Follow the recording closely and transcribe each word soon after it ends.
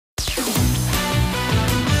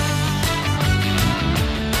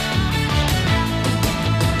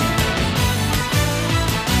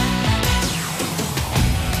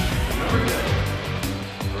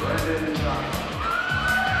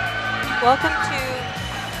Welcome to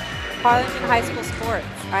Harlingen High School Sports.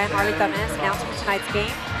 I am Marley Tamez, announcer for tonight's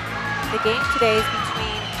game. The game today is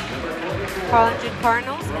between Harlingen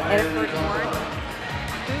Cardinals and Edinburg North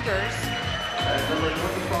Cougars.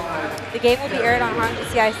 The game will be aired on Harlingen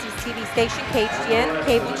CIC's TV station, KHDN,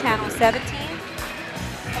 cable channel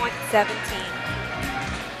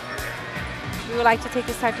 17.17. We would like to take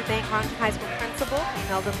this time to thank Harlingen High School Principal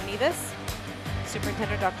Imelda Munivas,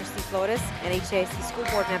 Superintendent Dr. Steve Lotus, and HCIC school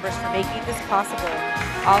board members for making this possible.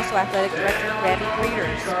 Also, Athletic Director Randy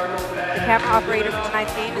Breeders. The camera operator for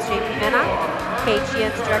tonight's game is JP Mena.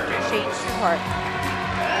 KHGN's Director Shane Schuhart.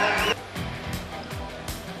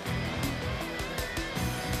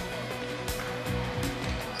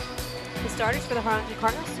 The starters for the Harlingen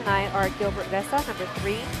Cardinals tonight are Gilbert Vesa, number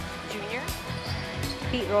 3, junior.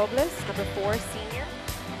 Pete Robles, number 4, senior.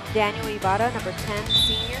 Daniel Ibarra, number 10,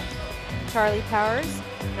 senior. Charlie Powers,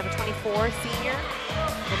 number 24, senior,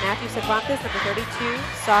 and Matthew Cervantes, number 32,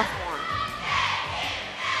 sophomore.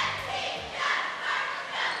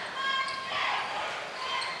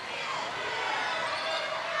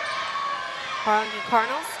 Harlingen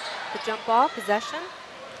Cardinals, the jump ball, possession.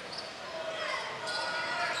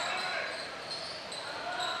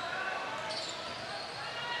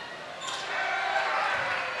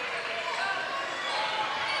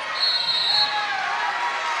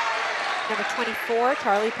 Number 24,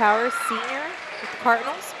 Charlie Powers, senior, with the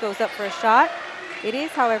Cardinals, goes up for a shot. It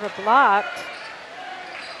is, however, blocked.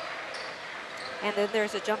 And then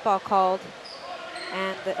there's a jump ball called,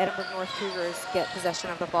 and the Edinburg North Cougars get possession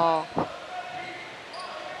of the ball.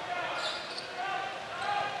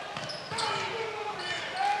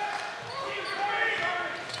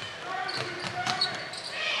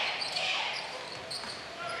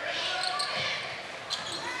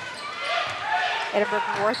 Edinburg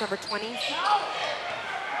North, number 20.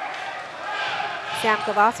 Sam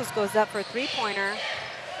Cavazos goes up for a three-pointer.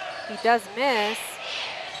 He does miss.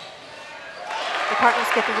 The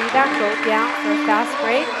Cardinals get the rebound, go down for a fast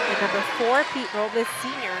break. And number 4, Pete Robles,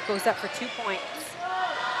 senior, goes up for 2 points.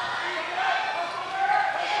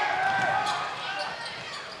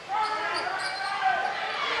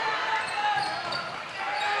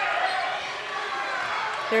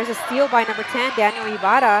 There's a steal by number 10, Daniel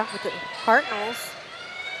Ibarra, with the Cardinals.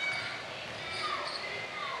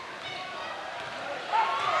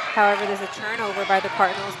 However, there's a turnover by the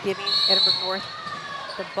Cardinals, giving Edinburg North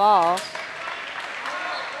the ball.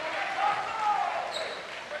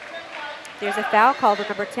 There's a foul called on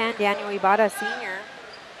number 10, Daniel Ibarra, senior.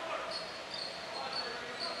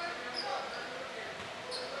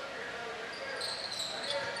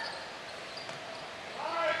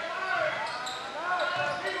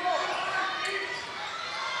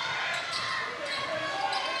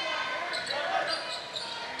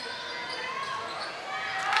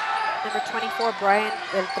 Number 24, Brian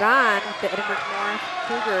Beltran with the Edinburg North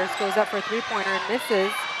Cougars goes up for a three-pointer and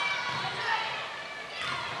misses.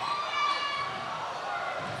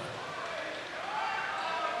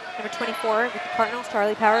 Number 24 with the Cardinals,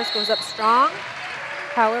 Charlie Powers, goes up strong.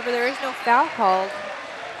 However, there is no foul called.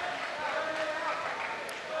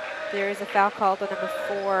 There is a foul called on number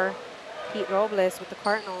 4, Pete Robles with the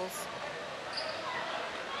Cardinals,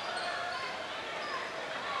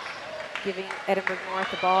 giving Edinburg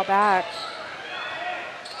North the ball back.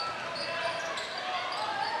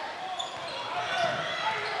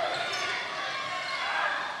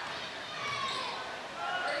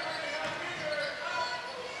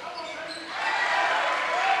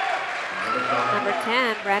 Number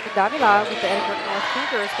 10, Brandon Davila with the Edinburg North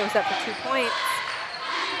Cougars goes up for 2 points.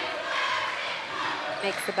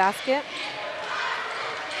 Makes the basket.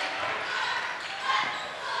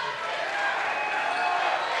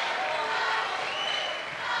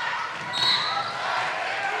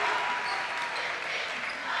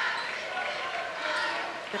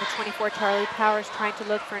 Number 24, Charlie Powers, trying to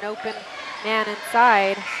look for an open man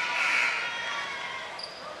inside.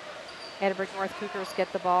 Edinburg North Cougars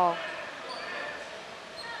get the ball.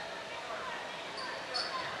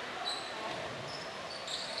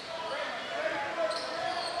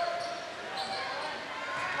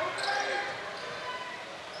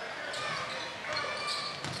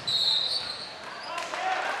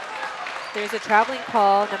 There's a traveling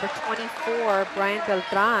call, number 24, Brian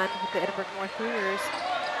Beltran with the Edinburg North Cougars,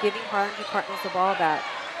 giving Harlingen Cardinals the ball back.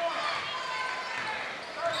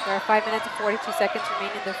 There are 5 minutes and 42 seconds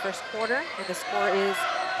remaining in the first quarter, and the score is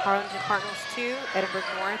Harlingen Cardinals 2, Edinburg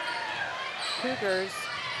North Cougars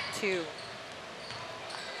 2.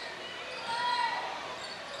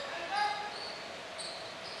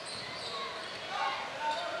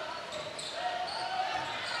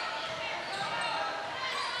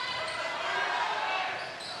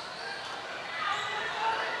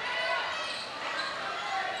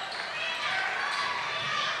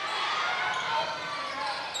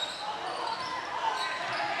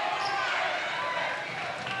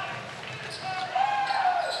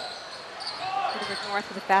 North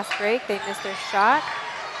with a fast break. They missed their shot.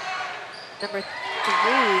 Number 3,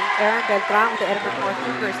 Aaron Beltran with the Edinburg North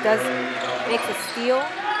Cougars makes a steal,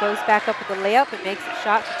 goes back up with a layup and makes a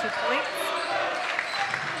shot for 2 points.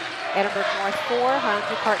 Edinburg North 4,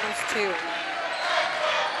 Harlingen Cardinals 2.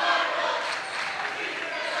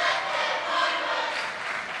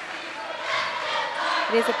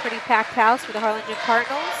 It is a pretty packed house for the Harlingen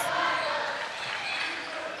Cardinals.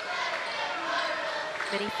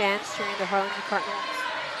 Many fans cheering the Harlingen Cardinals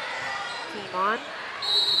team on.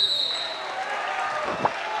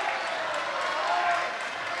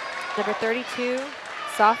 Number 32,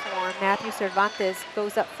 sophomore Matthew Cervantes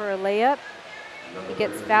goes up for a layup. He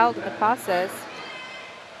gets fouled in the process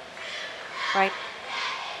by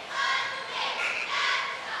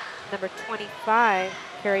number 25,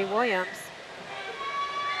 Kerry Williams.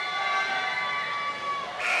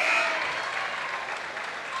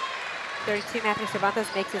 '32, Matthew Cervantes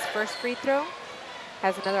makes his first free throw.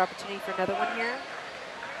 Has another opportunity for another one here.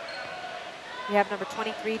 We have number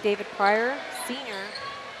 23, David Pryor, senior,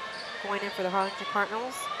 going in for the Harlingen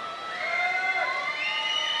Cardinals.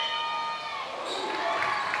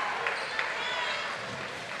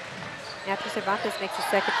 Matthew Cervantes makes his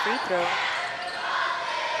second free throw.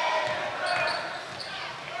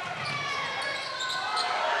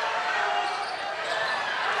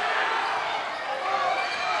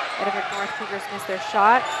 Edinburg North Cougars miss their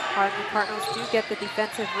shot. Harlingen Cardinals do get the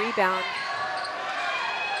defensive rebound.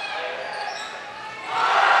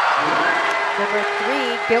 Number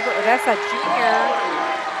 3, Gilbert Odessa Jr.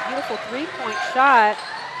 Beautiful three-point shot.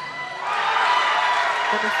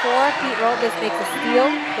 Number 4, Pete Robles makes a steal,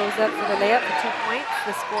 goes up for the layup for 2 points.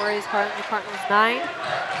 The score is Harlingen Cardinals 9,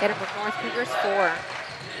 Edinburg North Cougars 4.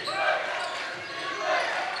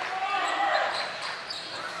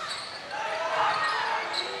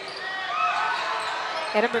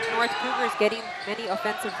 Edinburg North Cougars getting many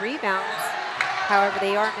offensive rebounds. However,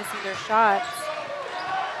 they are missing their shots.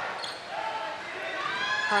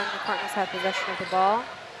 Harlingen Cardinals have possession of the ball.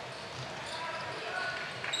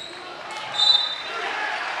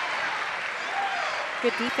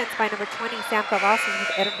 Good defense by number 20, Sam Cavazos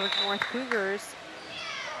with Edinburg North Cougars.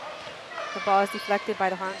 The ball is deflected by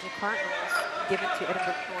the Harlingen Cardinals, given to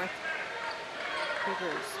Edinburg North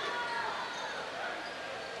Cougars.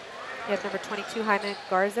 We have number 22, Jaime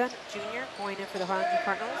Garza Jr. going in for the Harlingen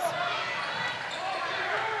Cardinals.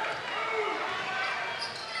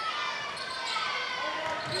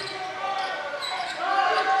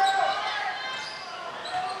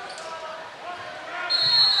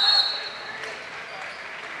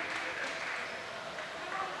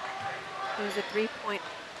 It was a three-point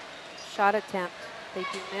shot attempt. They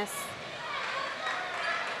do miss.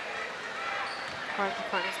 Harlingen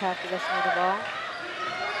Cardinals have possession of the ball.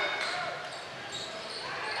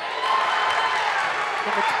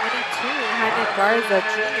 Number 22, Jaime Garza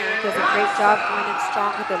Jr. does a great job going in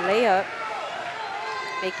strong with the layup,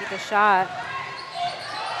 making the shot.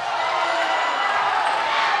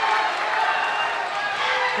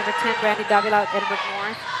 Number 10, Brandy Davila, Edinburg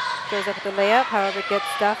North, goes up with the layup, however gets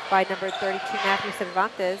stuffed by number 32, Matthew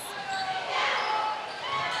Cervantes.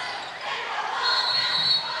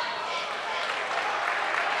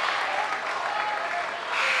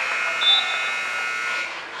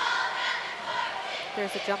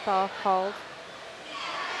 There's a jump ball called.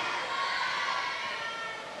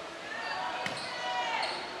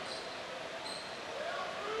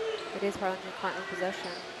 It is Harlingen Cardinal possession.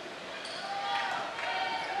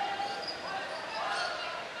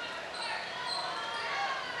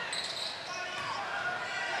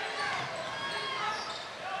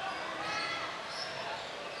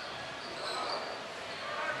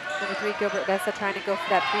 Number 3, Gilbert Dessa trying to go for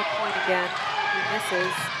that three-point again. He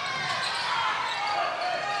misses.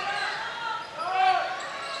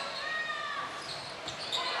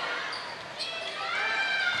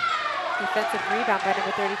 Defensive rebound by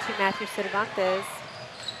number 32, Matthew Cervantes.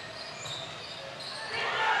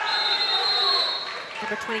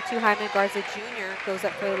 Number 22, Jaime Garza Jr. goes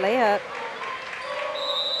up for the layup.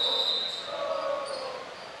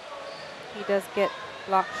 He does get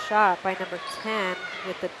blocked shot by number 10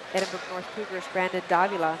 with the Edinburg North Cougars, Brandon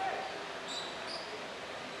Davila.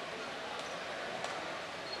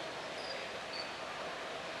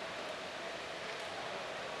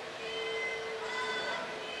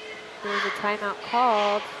 There is a timeout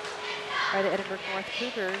called by the Edinburg North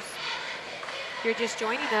Cougars. If you're just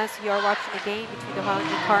joining us, you are watching a game between the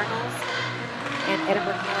Harlingen Cardinals and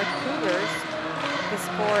Edinburg North Cougars. The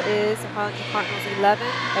score is Harlingen Cardinals 11,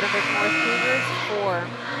 Edinburg North Cougars 4.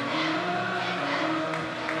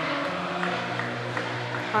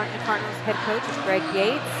 Harlingen Cardinals head coach is Greg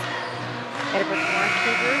Yates. Edinburg North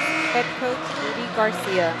Cougars head coach Rudy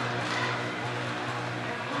Garcia.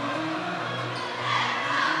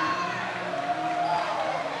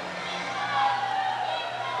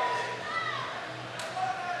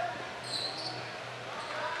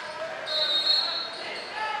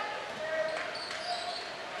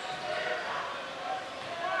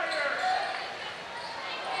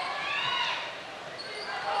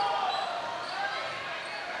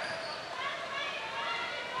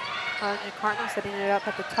 Harlingen Cardinals setting it up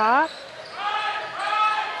at the top.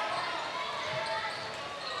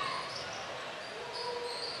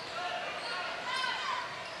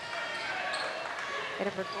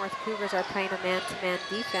 Edinburg North Cougars are playing a man-to-man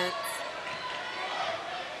defense.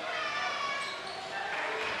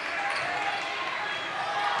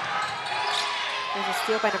 There's a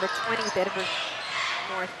steal by number 20 with Edinburg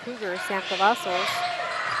North Cougars, Sam Cavazos.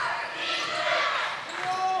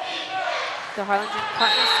 The Harlingen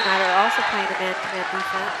Cardinals tonight are also playing a man-to-man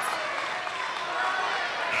defense.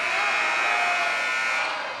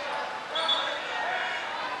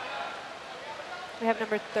 We have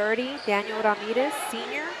number 30, Daniel Ramirez,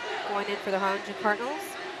 senior, going in for the Harlingen Cardinals.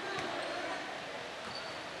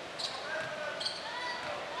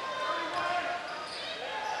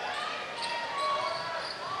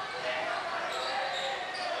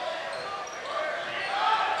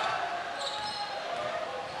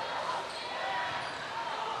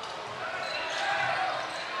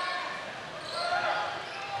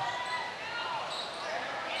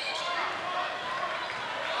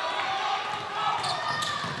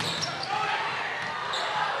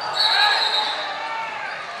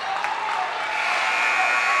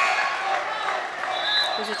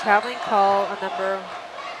 There's a traveling call on number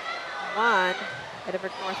 1,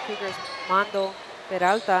 Edinburg North Cougars, Mando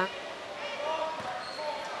Peralta,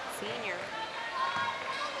 senior.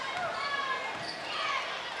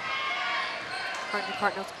 Harlingen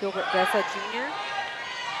Cardinals, Gilbert Bessa, junior.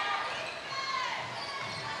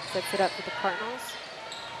 Sets it up for the Cardinals.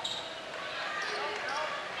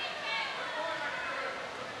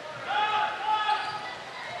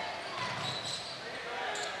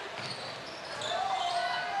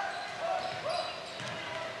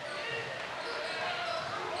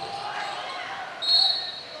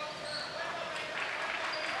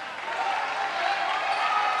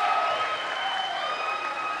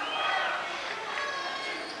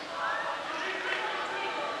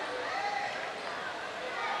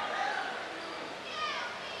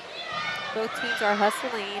 Both teams are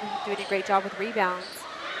hustling, doing a great job with rebounds.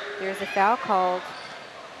 There's a foul called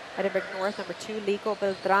Edinburg North, number 2, Lico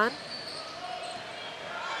Beltran.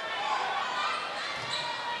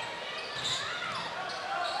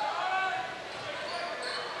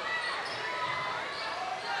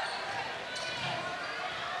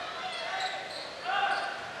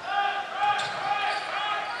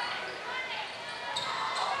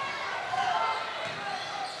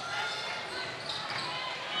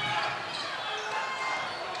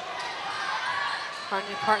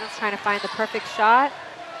 Harlingen Cardinals trying to find the perfect shot.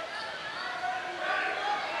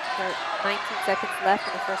 There are 19 seconds left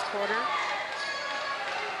in the first quarter.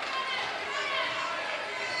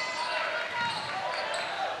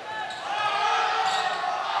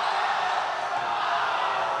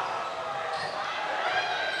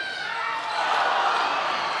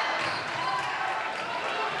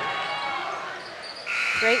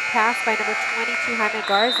 Great pass by number 22, Jaime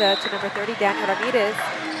Garza, to number 30, Daniel Ramirez,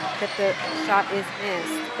 but the shot is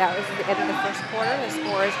missed. That was the end of the first quarter. The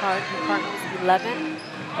score is Harlingen Cardinals 11,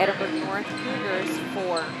 Edinburg North Cougars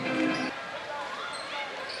 4.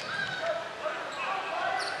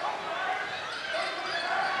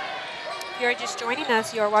 If you are just joining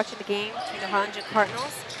us, you are watching the game between the Harlingen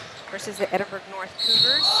Cardinals versus the Edinburg North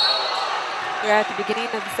Cougars. We're at the beginning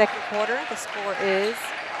of the second quarter. The score is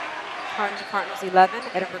Harlingen Cardinals 11,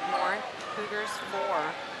 Edinburg North Cougars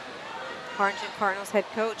 4. Harlingen Cardinals head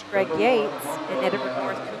coach Greg Yates and Edinburg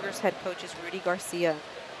North Cougars head coach is Rudy Garcia.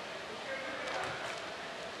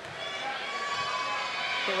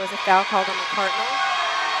 There was a foul called on the Cardinals.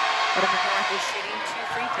 Edinburg North is shooting 2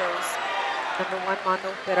 free throws. Number 1,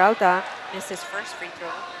 Mando Peralta, missed his first free throw.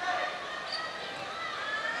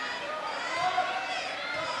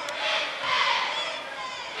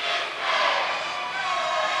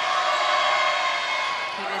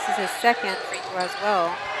 This is his second free throw as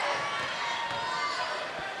well.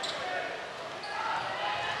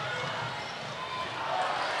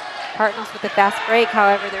 Cardinals with a fast break,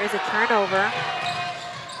 however, there is a turnover.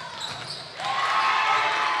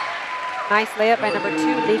 Nice layup by number 2,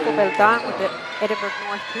 Lico Beltran with the Edinburg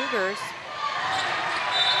North Cougars.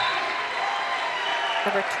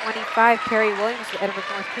 Number 25, Carrie Williams with Edinburg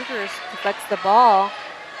North Cougars deflects the ball,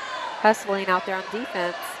 hustling out there on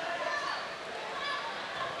defense.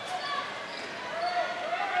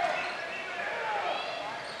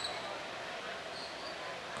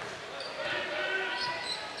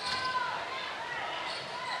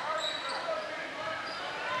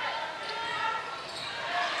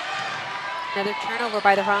 Another turnover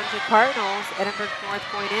by the Harlingen Cardinals. Edinburg North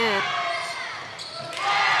going in.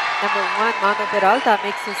 Number 1, Mando Peralta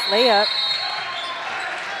makes his layup,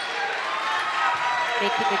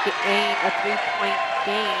 making the game a 3-point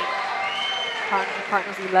game. Harlingen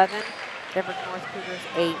Cardinals 11, Edinburg North Cougars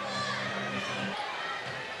 8.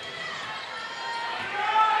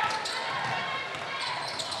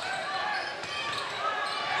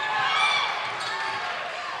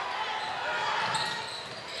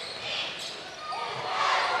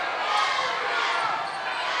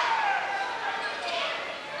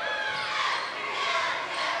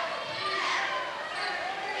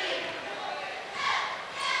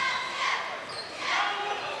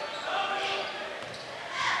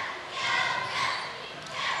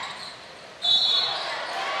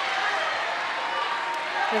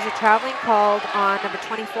 There's a traveling called on number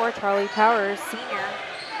 24, Charlie Powers, senior,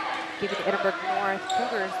 giving the Edinburg North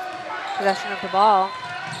Cougars possession of the ball.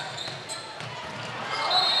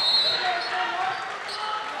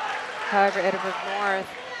 However, Edinburg North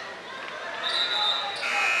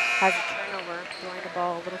has a turnover, throwing the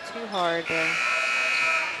ball a little too hard there.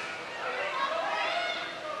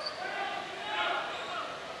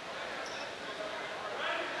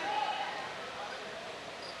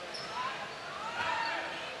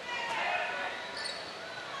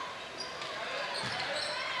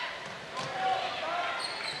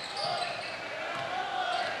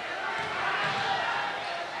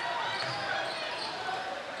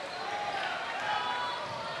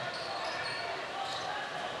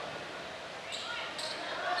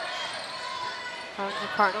 The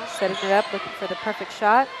Cardinals setting it up, looking for the perfect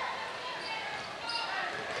shot.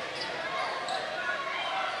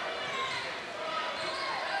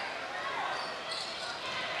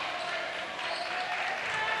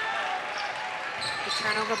 The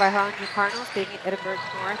turnover by Harlingen Cardinals, giving Edinburg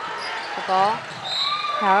North the ball.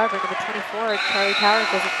 However, number 24, Charlie Powers,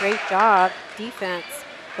 does a great job defense.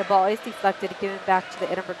 The ball is deflected, given back to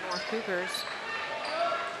the Edinburg North Cougars.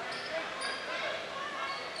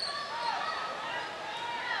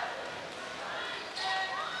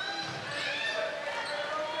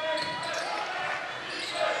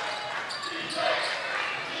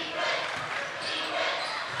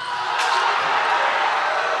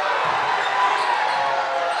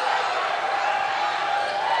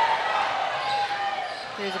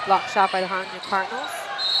 Here's a block shot by the Harlingen Cardinals.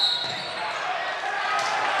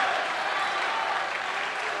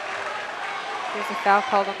 Here's a foul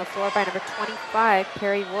called on the floor by number 25,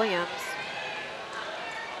 Carrie Williams.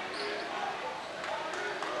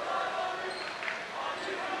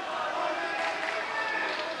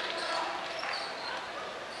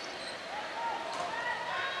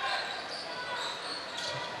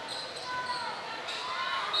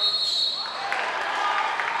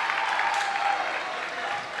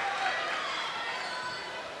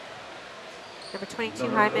 Number 22,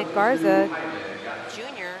 Jaime Garza,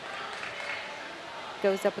 junior,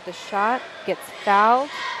 goes up with a shot, gets fouled,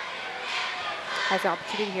 has an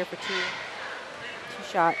opportunity here for two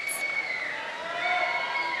shots.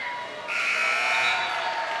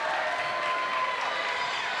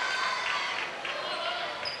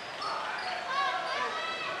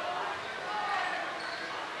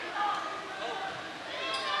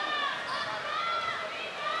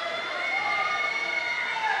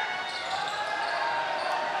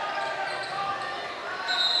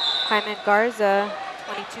 Jaime Garza,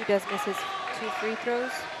 22, does miss his 2 free throws.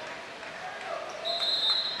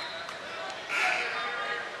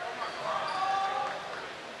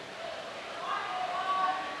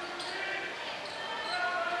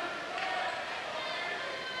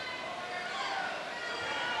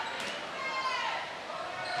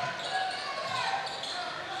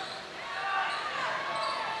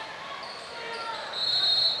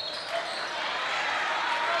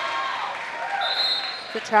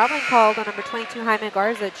 The traveling called on number 22, Jaime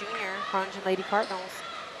Garza, junior, Harlingen Cardinals,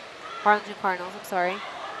 I'm sorry.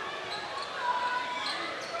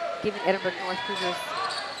 Giving Edinburg North Cougars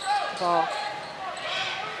the ball.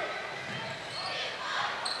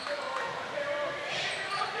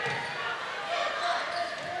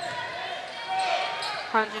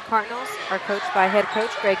 Harlingen Cardinals are coached by head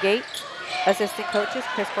coach Greg Gates, assistant coaches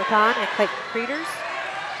Chris Portan and Clayton Creeders.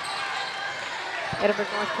 Edinburg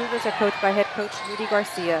North Cougars are coached by head coach Rudy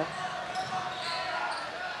Garcia.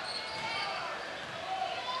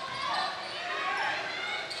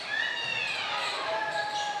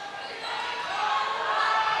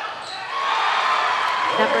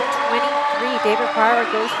 David Pryor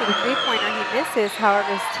goes for the three-pointer. He misses. However,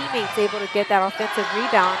 his teammate's able to get that offensive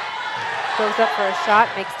rebound. Goes up for a shot,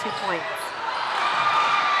 makes 2 points.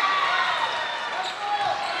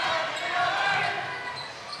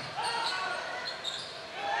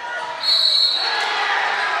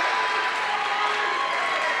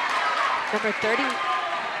 Number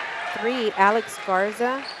 33, Alex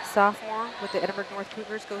Garza, sophomore with the Edinburg North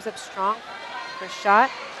Cougars, goes up strong for a shot.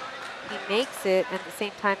 He makes it and at the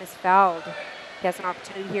same time is fouled. He has an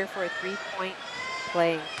opportunity here for a three-point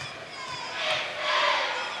play.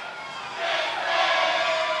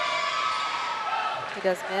 He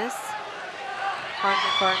does miss.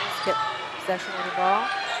 Harlingen Cardinals get possession of the ball.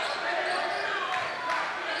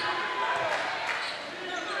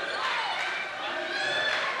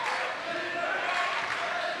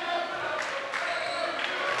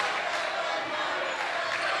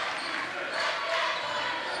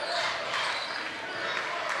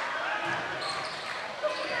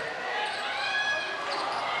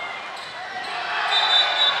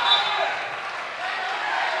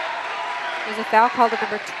 There's a foul called to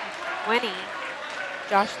number 20,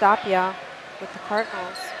 Josh Tapia with the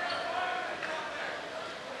Cardinals.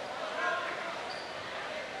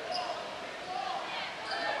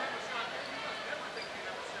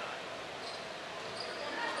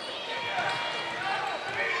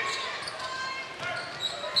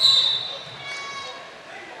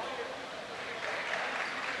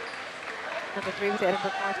 Number 3 with the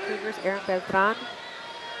Edinburg North Cougars, Aaron Beltran.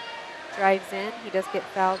 Drives in. He does get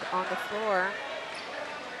fouled on the floor.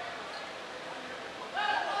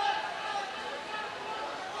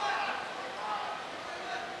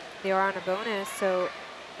 They are on a bonus, so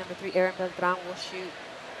number 3, Aaron Beltran, will shoot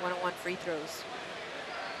one-on-one free throws.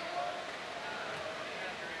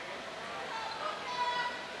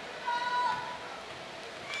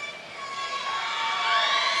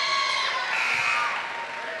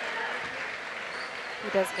 He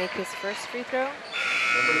does make his first free throw.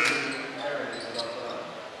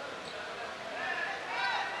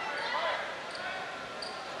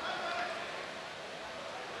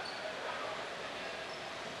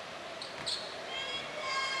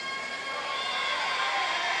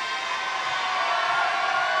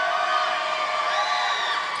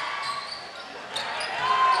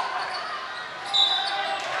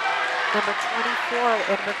 Number 24,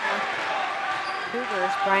 Edinburg North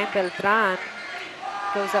Cougars, Brian Beltran,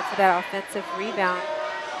 goes up for that offensive rebound.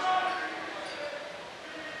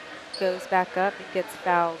 Goes back up and gets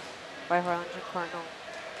fouled by Harlingen Cardinal.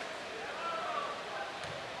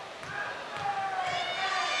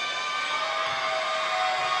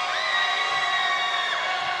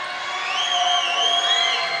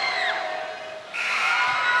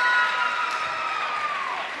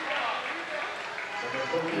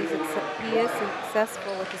 He is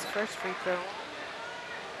successful with his first free throw.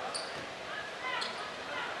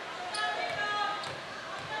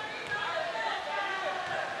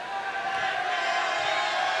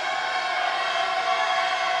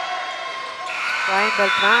 Brian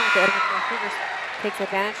Beltran with the Edinburg North Cougars takes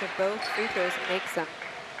advantage of both free throws and makes them.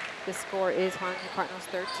 The score is Harlingen Cardinals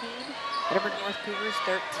 13, Edinburg North Cougars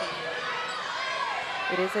 13.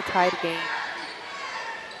 It is a tied game.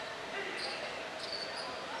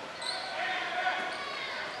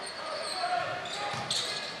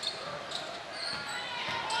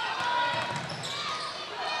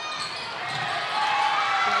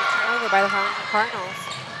 By the Harlingen Cardinals.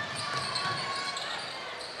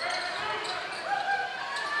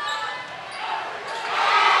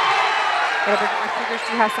 Edinburg North Cougars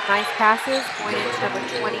do have some nice passes going into number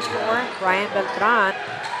 24, Brian Beltran.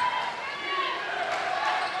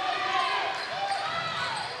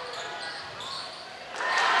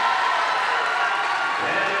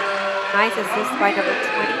 Nice assist by number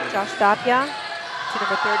 20, Josh Tapia, to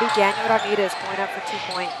number 30, Daniel Ramirez, going up for 2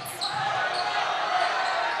 points.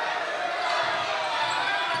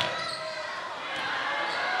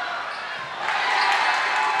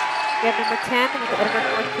 We have number 10 with the Edinburg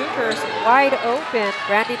North Cougars, wide open.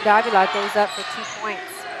 Brandon Davila goes up for 2 points,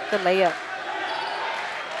 the layup.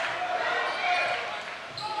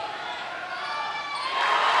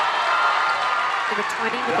 Number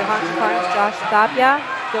 20 with the Harlingen Cardinals, Josh Tapia,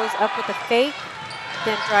 goes up with a fake,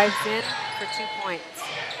 then drives in for 2 points.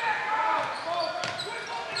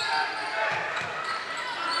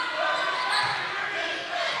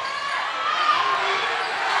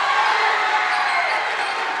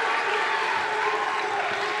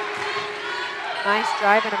 Nice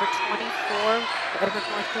drive by number 24, the Edinburg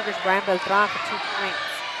North Cougars, Brian Beltran, for 2 points.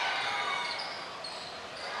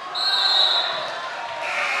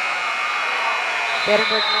 The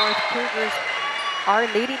Edinburg North Cougars are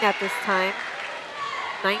leading at this time.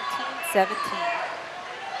 19-17.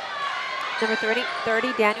 Number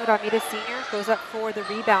 30, Daniel Ramirez Sr. goes up for the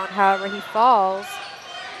rebound. However, he falls,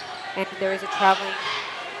 and there is a traveling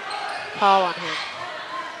call on him,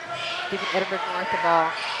 giving Edinburg North the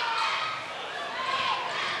ball.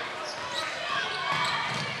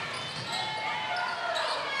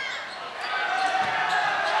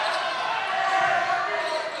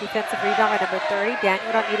 Defensive rebound by number 30,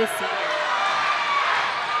 Daniel Ramirez Sr.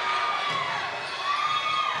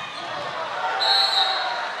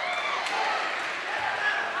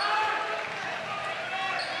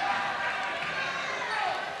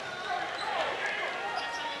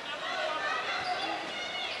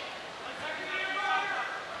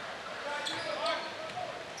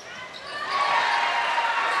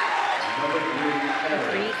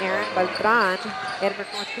 Beltran, Edinburg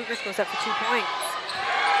North Cougars goes up for 2 points.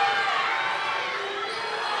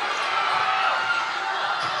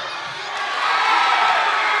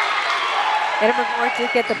 Edinburg North did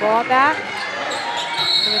get the ball back.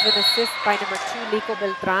 There was an assist by number 2, Lico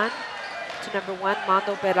Beltran, to number 1,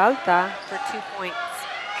 Mando Peralta, for 2 points.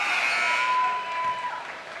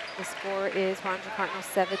 The score is Harlingen Cardinals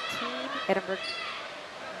 17, Edinburg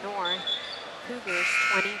North Cougars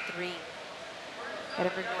 23.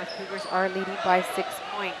 Edinburg North Cougars are leading by 6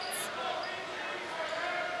 points.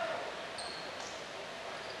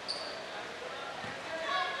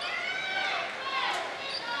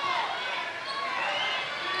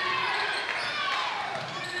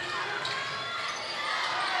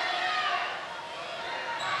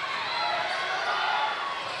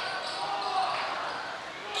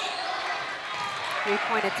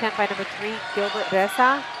 Three-point attempt by number 3, Gilbert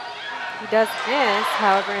Reza. He does miss,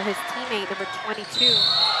 however, his teammate, number 22,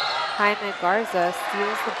 Jaime Garza,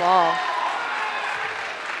 steals the ball.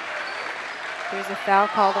 There's a foul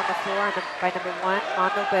called on the floor by number 1,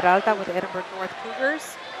 Mando Peralta, with the Edinburg North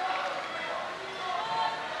Cougars.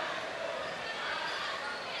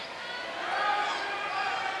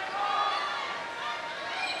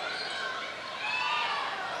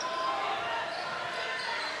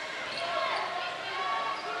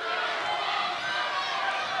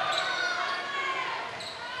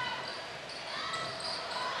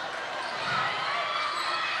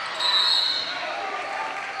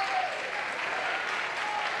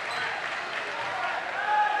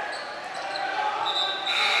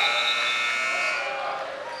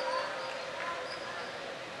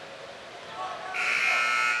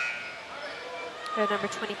 Number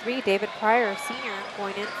 23, David Pryor, senior,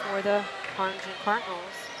 going in for the Harlingen Cardinals.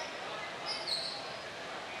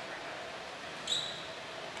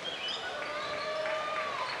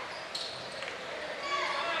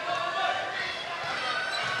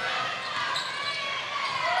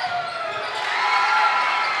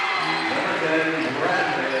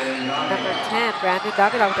 Number 10, Brandon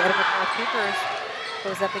Davila with the Edinburg North Cougars,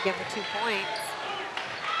 goes up again for 2 points.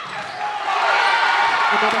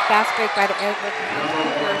 Another fast break by the Edinburg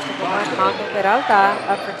Cougars, number 1, Mando Peralta,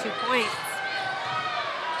 up for 2 points.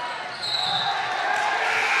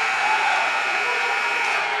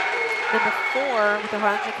 Number 4 with the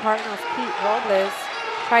Harlingen Cardinals, Pete Robles,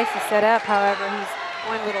 tries to set up. However, he's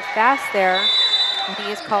going a little fast there, and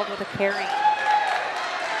he is called with a carry.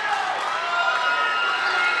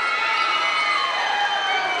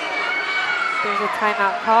 There's a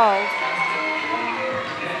timeout called.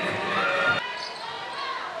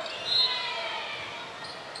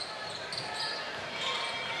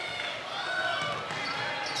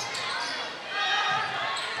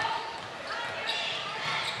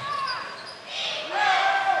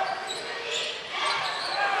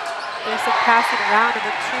 Passing around,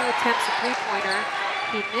 number 2 attempts a three-pointer.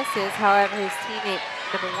 He misses, however, his teammate,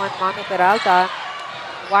 number 1, Mando Peralta,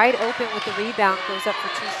 wide open with the rebound, goes up for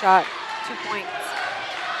 2 points.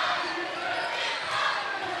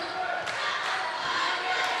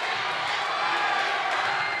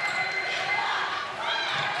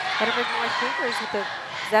 Edinburg North Cougars with the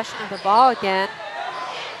possession of the ball again.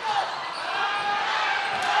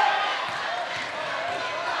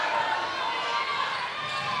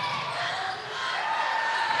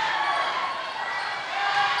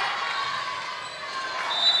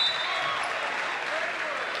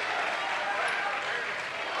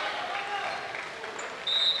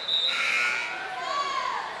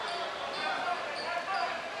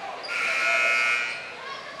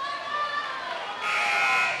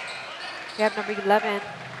 We have number 11,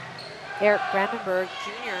 Eric Brandenburg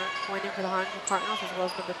Jr. going in for the Harlingen Cardinals, as well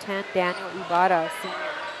as number 10, Daniel Ibarra, senior.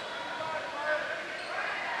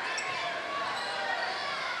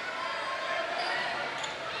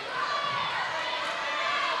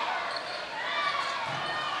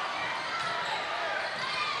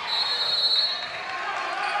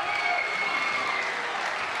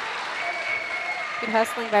 Good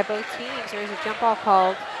hustling by both teams. There is a jump ball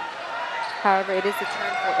called. However, it is the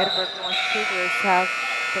turn for Edinburg North Cougars to have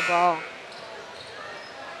the ball.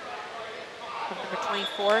 From number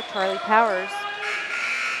 24, Charlie Powers.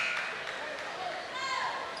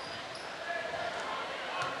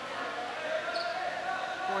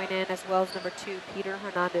 Going in, as well as number 2, Peter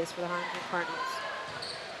Hernandez for the Harlingen Cardinals.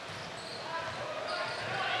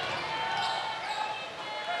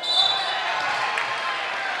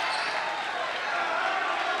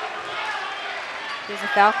 There's a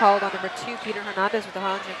foul called on number 2, Peter Hernandez with the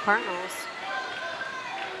Harlingen Cardinals.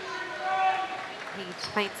 He's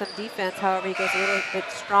playing some defense, however, he goes a little bit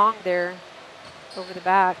strong there over the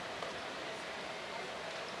back.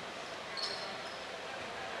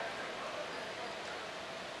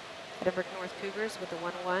 Edinburg North Cougars with the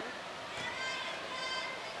 1-1.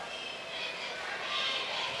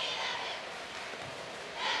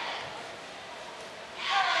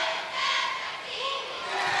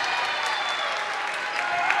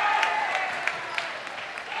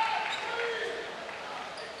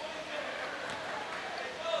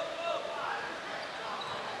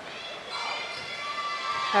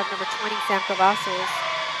 Have number 20, Sam Cavazos,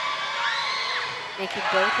 making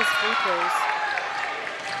both his free throws.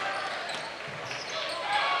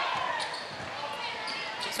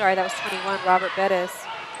 I'm sorry, that was 21, Robert Bettis.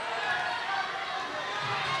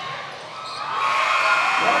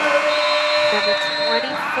 Number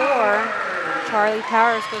 24, Charlie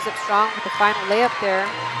Powers goes up strong with the final layup there.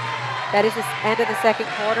 That is the end of the second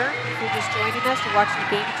quarter. If you're just joining us, you're watching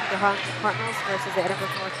the game between the Harlingen Cardinals versus the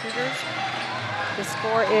Edinburg North Cougars. The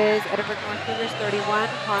score is Edinburg North Cougars 31,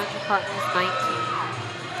 Harlingen Cardinals 19.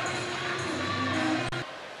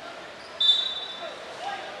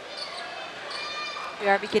 We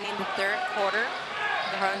are beginning the third quarter of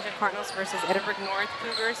the Harlingen Cardinals versus Edinburg North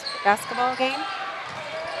Cougars basketball game.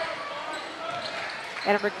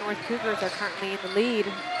 Edinburg North Cougars are currently in the lead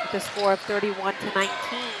with a score of 31-19.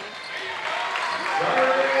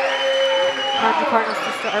 Harlingen Cardinals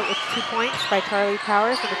to start with 2 points by Charlie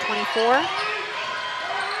Powers, number 24.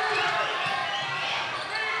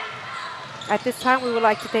 At this time, we would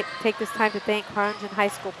like to take this time to thank Harlingen High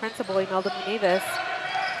School Principal Imelda Munives,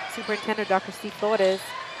 Superintendent Dr. Steve Flores,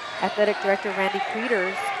 Athletic Director Randy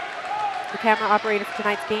Creeders. The camera operator for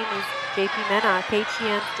tonight's game is JP Mena,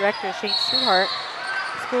 KHCN's Director Shane Struhart.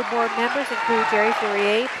 School board members include Jerry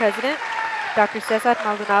Fourier, President, Dr. Cesar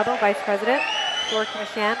Maldonado, Vice President, George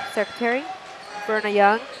Machan, Secretary, Verna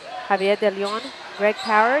Young, Javier De Leon, Greg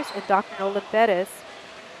Powers, and Dr. Nolan Perez.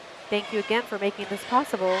 Thank you again for making this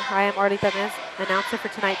possible. I am Arlita Mez, announcer for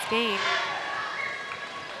tonight's game.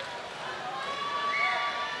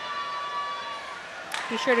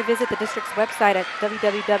 Be sure to visit the district's website at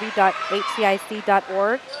www.hcic.org,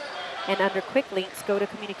 and under quick links, go to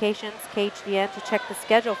Communications KHDN to check the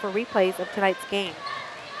schedule for replays of tonight's game.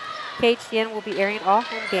 KHDN will be airing all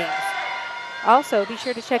home games. Also, be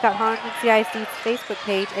sure to check out Harlingen CIC's Facebook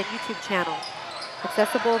page and YouTube channel,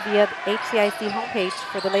 accessible via the HCIC homepage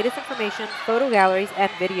for the latest information, photo galleries,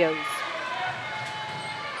 and videos.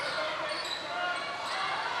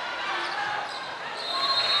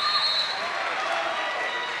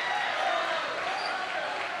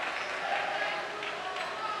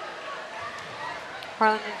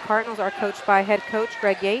 Harlingen Cardinals are coached by head coach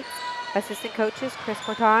Greg Yates, assistant coaches Chris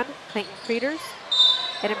Corton, Clayton Creeders.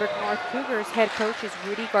 Edinburg North Cougars head coach is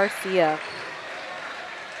Rudy Garcia.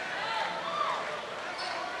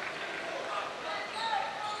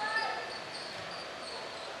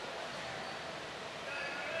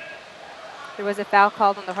 There was a foul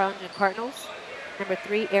called on the Harlingen Cardinals. Number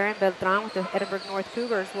 3, Aaron Beltran with the Edinburg North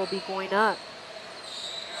Cougars will be going up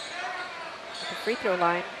at the free throw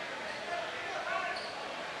line.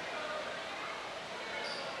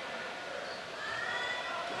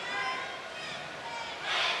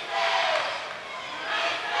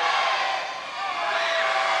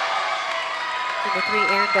 Number 3,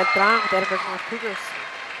 Aaron Beltran with the Edinburg North Cougars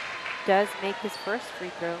does make his first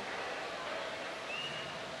free throw.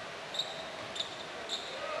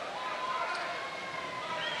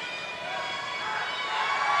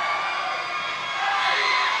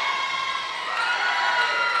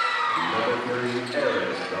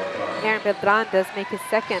 Aaron Beltran does make his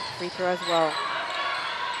second free throw as well.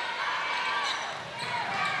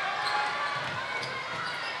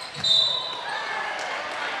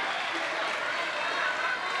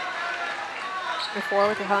 Number 4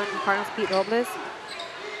 with the Harlingen Cardinals, Pete Robles,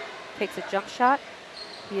 takes a jump shot.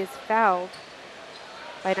 He is fouled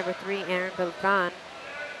by number 3, Aaron Beltran.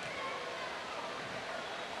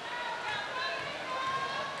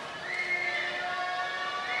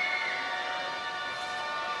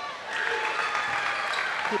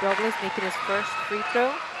 Pete Robles making his first free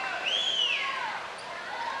throw.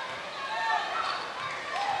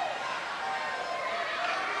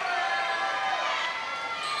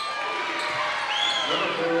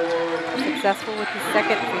 Successful with his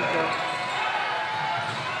second free throw.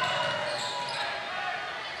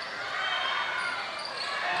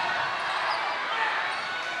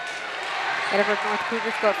 Edinburg North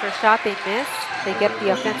Cougars go up for a shot, they miss. They get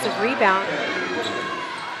the offensive rebound.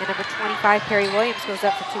 And number 25, Perry Williams, goes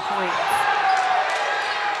up for 2 points.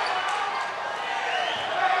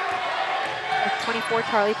 With 24,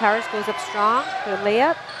 Charlie Powers goes up strong for a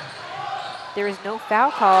layup. There is no foul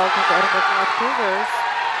called on the Edinburg North Cougars.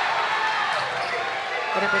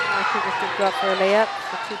 Edinburg North Cougars did go up for a layup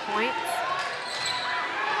for 2 points.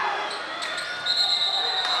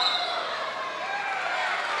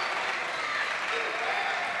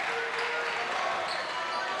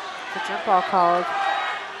 The jump ball called.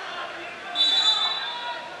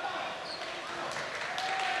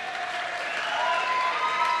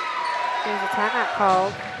 There's a timeout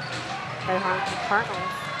called by the Harlingen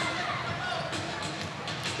Cardinals.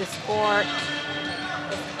 The score,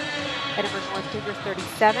 Edinburg North Cougars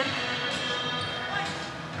 37,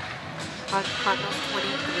 Harlingen Cardinals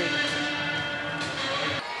 23.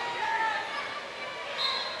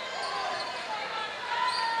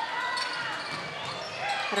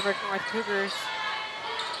 Edinburg North Cougars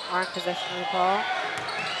are in possession of the ball.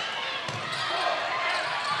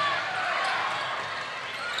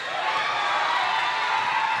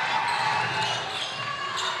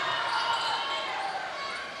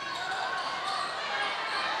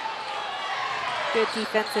 Good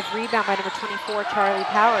defensive rebound by number 24, Charlie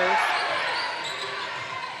Powers.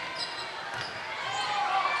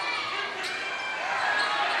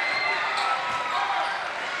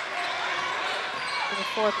 Number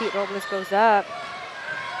 4, Pete Robles, goes up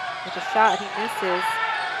with a shot. He misses.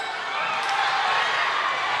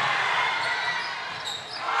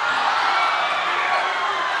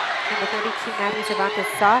 Number 32, Matthew Cervantes,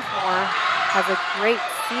 sophomore, has a great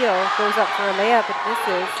steal. Goes up for a layup and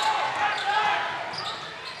misses.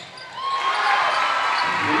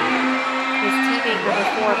 His teammate, number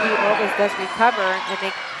 4, Pete Robles, does recover and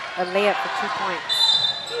make a layup for 2 points.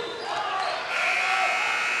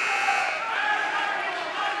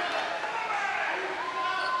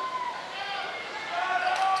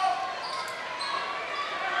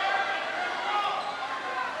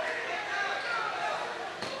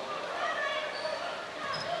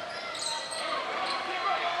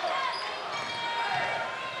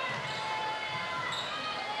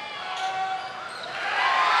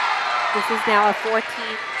 This is now a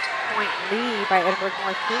 14-point lead by Edinburg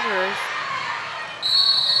North Cougars.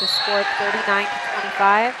 The score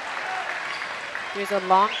 39-25. There's a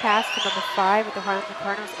long pass to number 5 with the Harlingen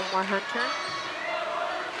Cardinals, Omar Hunter.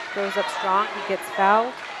 Goes up strong, he gets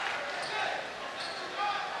fouled.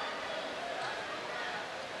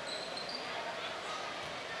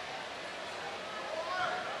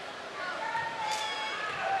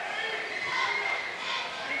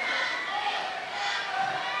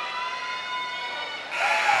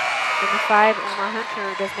 Number 5, Omar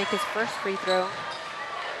Hunter, does make his first free throw.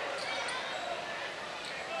 Omar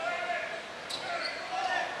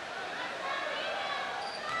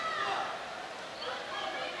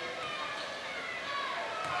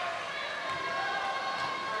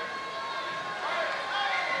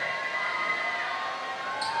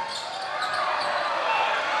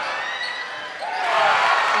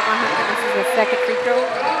Hunter misses his second free throw.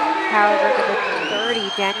 However, number 30,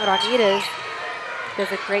 Daniel Ramirez, does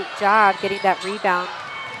a great job getting that rebound,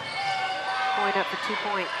 going up for 2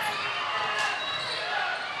 points.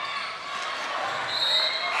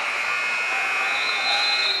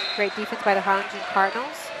 Great defense by the Harlingen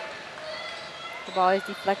Cardinals. The ball is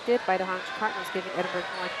deflected by the Harlingen Cardinals, giving Edinburg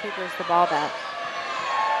North Cougars the ball back.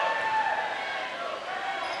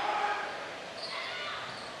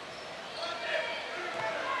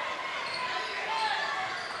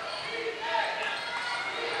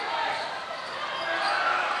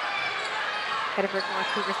 Edinburg North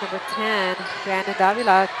Cougars number 10, Brandon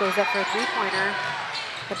Davila, goes up for a three-pointer.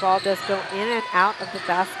 The ball does go in and out of the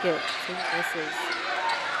basket, so he misses.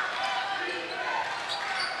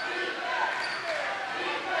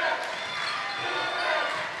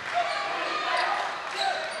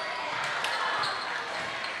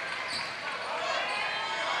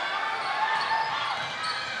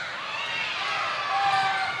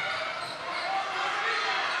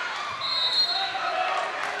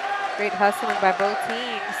 Great hustling by both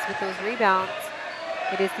teams with those rebounds.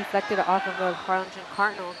 It is deflected off of a Harlingen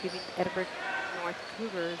Cardinal, giving Edinburg North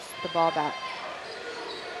Cougars the ball back.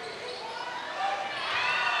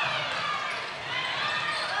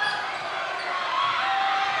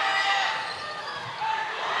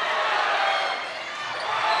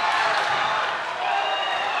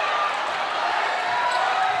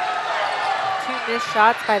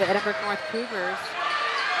 shots by the Edinburg North Cougars.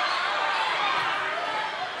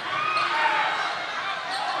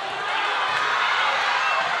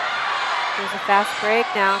 There's a fast break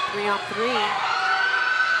now, 3-on-3.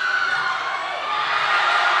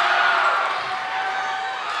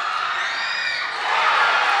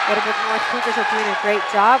 Edinburg North Cougars are doing a great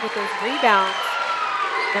job with those rebounds.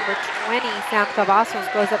 Number 20, Sam Cavazos,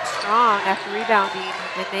 goes up strong after rebounding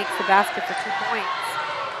and makes the basket for 2 points.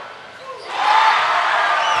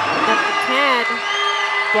 Number 10,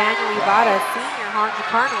 Daniel Ibarra, senior, Harlingen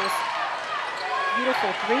Cardinals.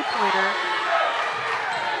 Beautiful three-pointer.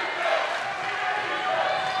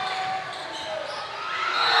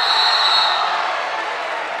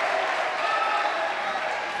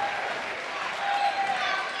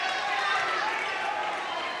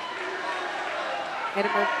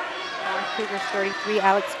 Edinburg North Cougars 33,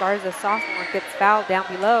 Alex Garza, sophomore, gets fouled down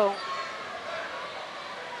below.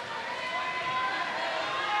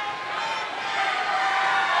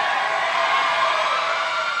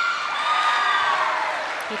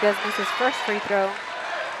 He does miss his first free throw.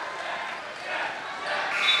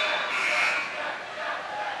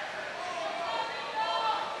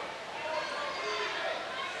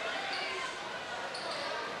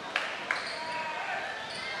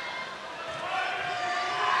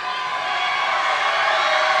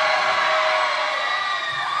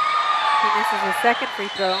 This is his second free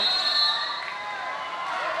throw.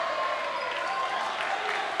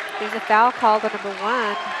 There's a foul called on number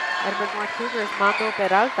 1, Edinburg North Cougars, Mando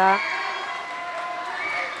Peralta.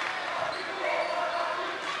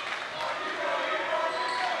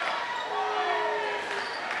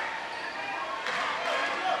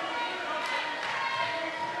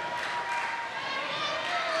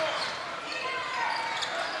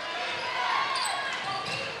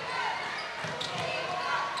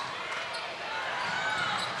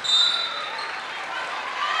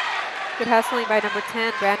 Good hustling by number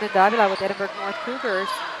 10, Brandon Davila with Edinburg North Cougars.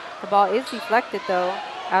 The ball is deflected though,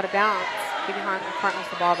 out of bounds, giving Harlingen Cardinals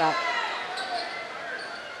the ball back.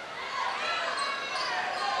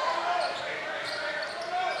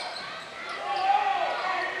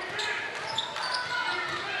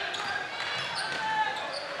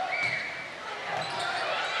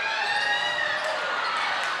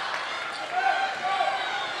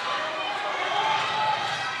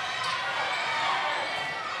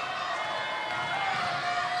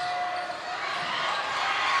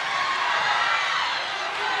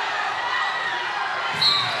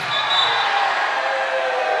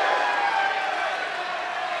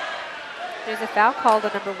 There's a foul called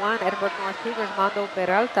on number 1, Edinburg North Cougars, Mando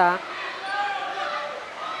Peralta,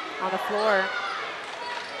 on the floor.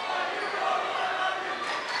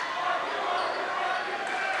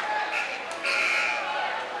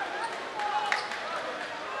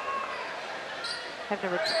 Have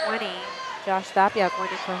number 20, Josh Tapia, going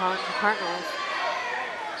in for Harlingen Cardinals.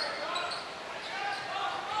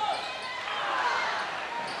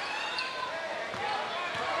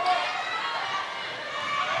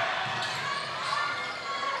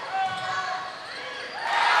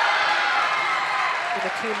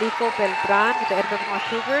 Lico Beltran with the Edinburg North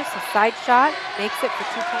Cougars, a side shot, makes it for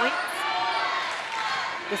 2 points.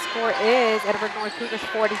 The score is Edinburg North Cougars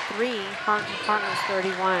 43, Harlingen Cardinals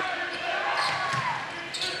 31.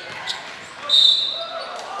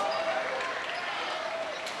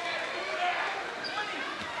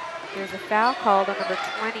 There's a foul called on number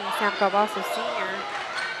 20, Sam Cavazos, senior,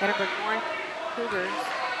 Edinburg North Cougars.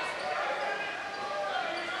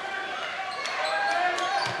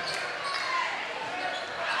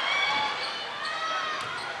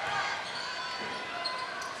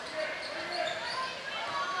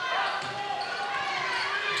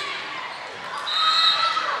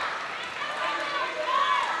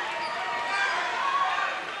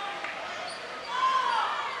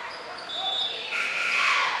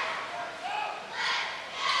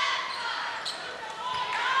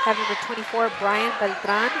 Have number 24, Brian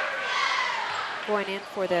Beltran, going in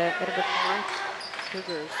for the Edinburg North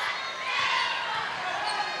Cougars.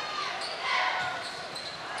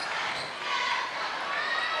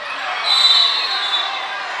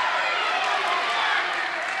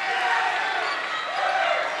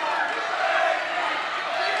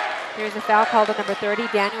 Here's a foul called on number 30,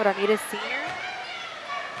 Daniel Ramirez, senior.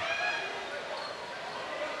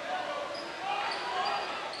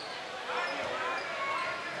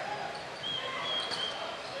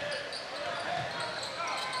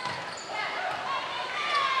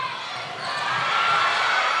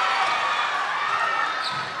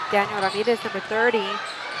 Daniel Ramirez, number 30,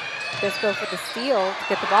 just go for the steal to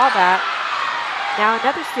get the ball back. Now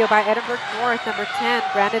another steal by Edinburg North, number 10,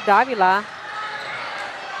 Brandon Davila.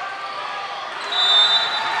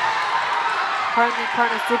 Harlingen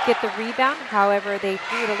Cardinals did get the rebound. However, they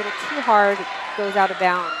threw it a little too hard. It goes out of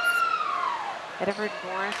bounds. Edinburg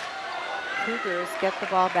North Cougars get the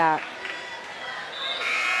ball back.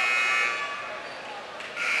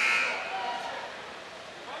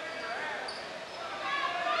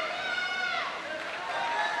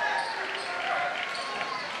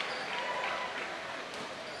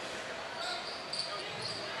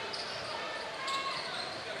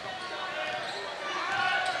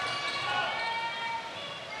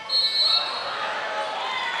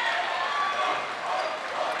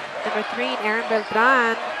 Number 3, Aaron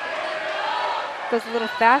Beltran, goes a little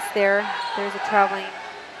fast there. There's a traveling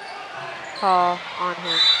call on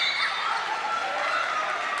him.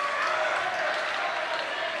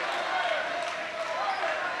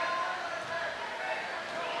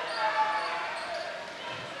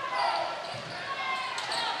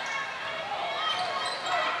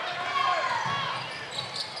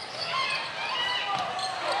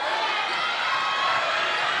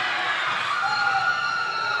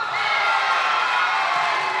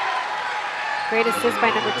 Great assist by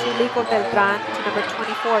number 2, Lico Beltran, to number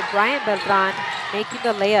 24, Brian Beltran, making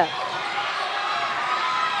the layup.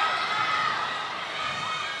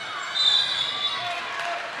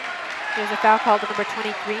 There's a foul called to number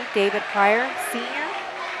 23, David Pryor, senior.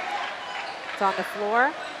 It's on the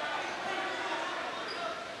floor.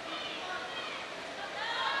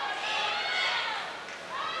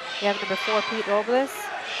 We have number 4, Pete Robles,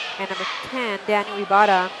 and number 10, Daniel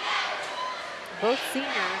Ibarra. Both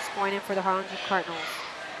seniors going in for the Harlingen Cardinals.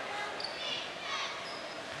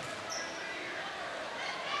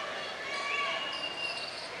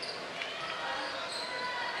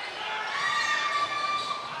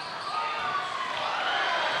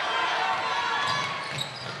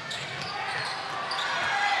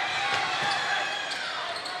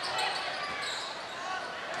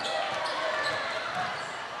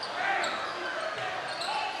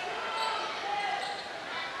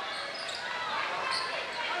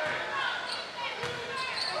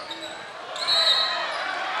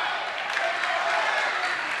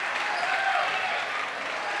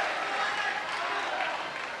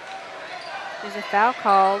 There's a foul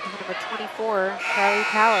called, number 24, Charlie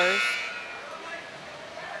Powers.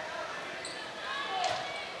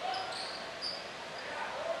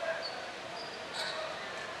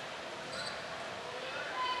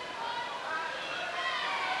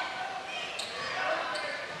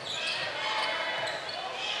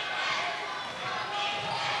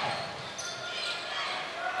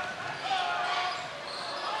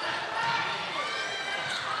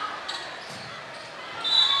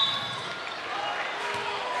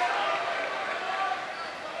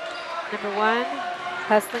 Number 1,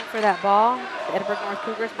 hustling for that ball, the Edinburg North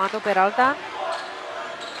Cougars, Mondo Peralta.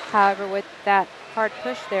 However, with that hard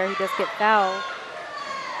push there, he does get fouled.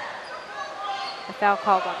 A foul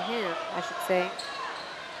called on him, I should say.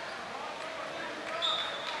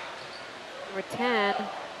 Number 10,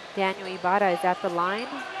 Daniel Ibarra, is at the line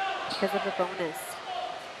because of the bonus.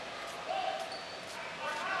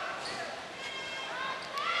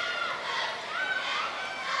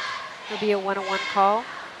 It'll be a 1-on-1 call.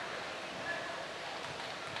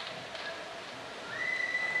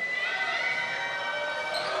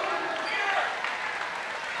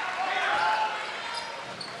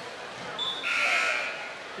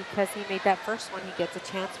 Because he made that first one, he gets a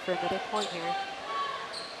chance for another point here.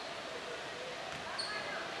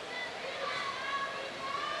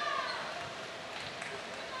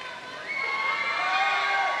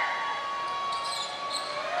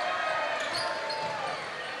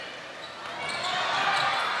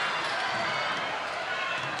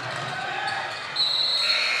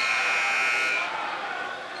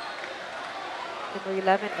 Number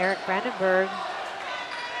 11, Eric Brandenburg.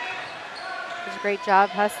 Does a great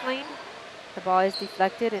job hustling. The ball is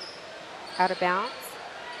deflected and out of bounds.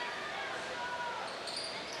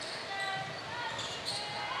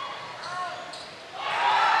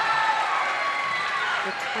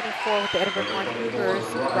 Number 24 with the Edinburg North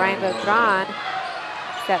Cougars, Brian Beltran.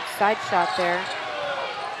 That side shot there.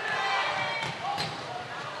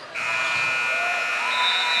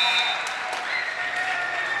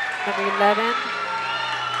 Number 11,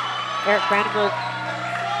 Eric Brandenburg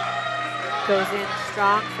goes in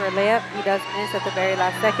strong for a layup. He does miss at the very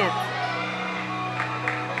last second.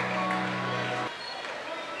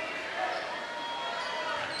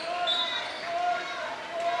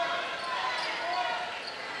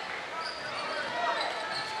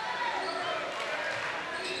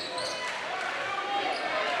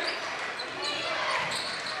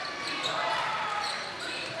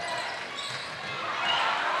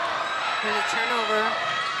 There's a turnover.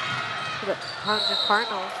 for the Harlingen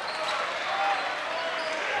Cardinals.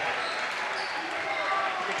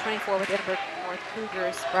 Number 24 with Edinburg North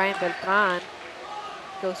Cougars, Brian Beltran,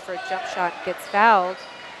 goes for a jump shot and gets fouled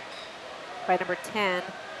by number 10,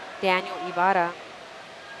 Daniel Ibarra.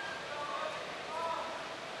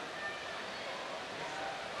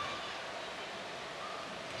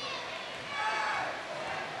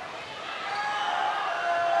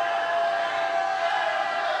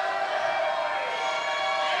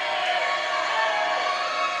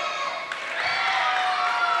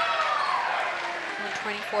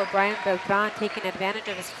 For Brian Beltran taking advantage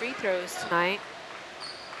of his free throws tonight.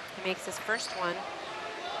 He makes his first one.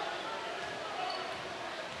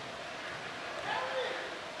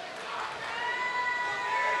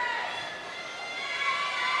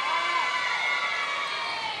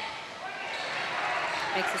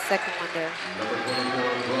 Makes his second one there. Number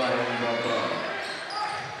 24, Brian Beltran.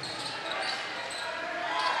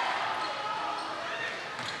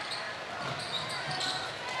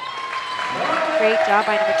 Great job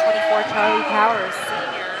by number 24, Charlie Powers,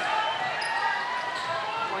 senior.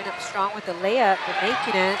 Going up strong with the layup, but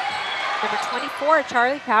making it. Number 24,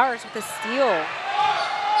 Charlie Powers with a steal.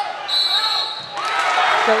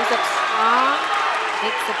 Goes up strong,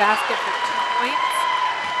 makes the basket for 2 points,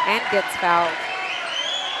 and gets fouled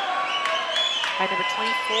by number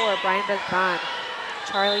 24, Brian Beltran.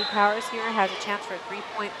 Charlie Powers here has a chance for a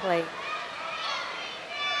 3-point play.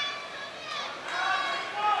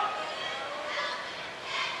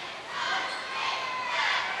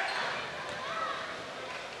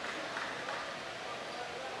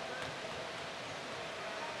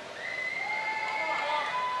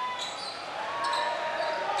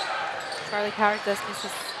 Charlie Powers does miss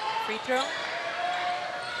his free throw.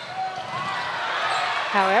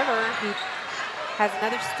 However, he has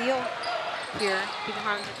another steal here, giving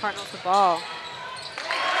Harlingen Cardinals the ball.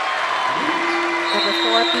 Number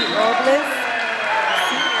 4, Pete Robles,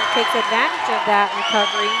 senior, takes advantage of that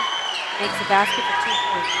recovery, makes a basket for 2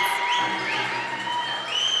 points.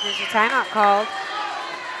 There's a timeout called.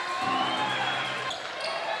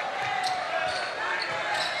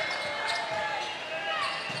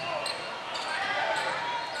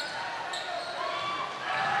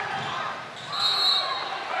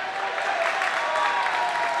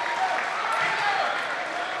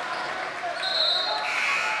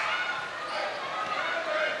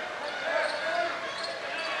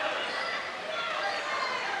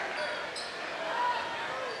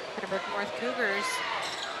 Edinburg North Cougars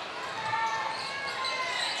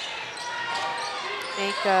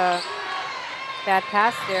make a bad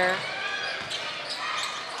pass there.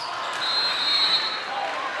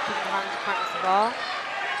 Giving the Harlingen Cardinals the ball.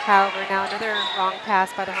 However, now another wrong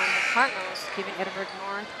pass by the Harlingen Cardinals, giving Edinburg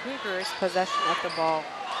North Cougars possession of the ball.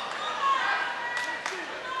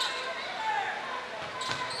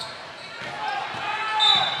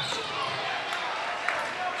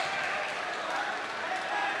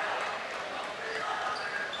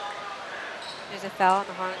 There's a foul on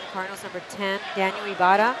the Harlingen Cardinals, number 10, Daniel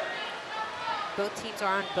Ibarra. Both teams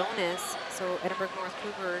are on bonus, so Edinburg North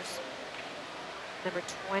Cougars, number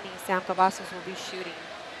 20, Sam Cavazos, will be shooting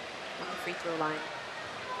on the free throw line.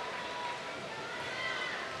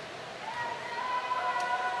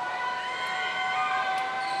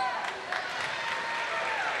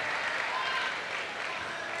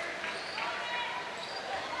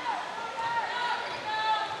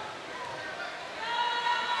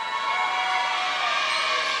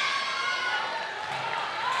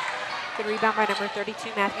 Good rebound by number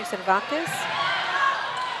 32, Matthew Cervantes.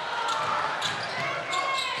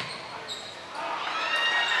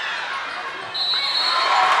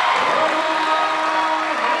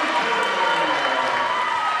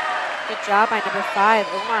 Good job by number 5,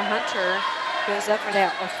 Omar Hunter. Goes up for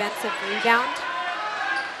that offensive rebound.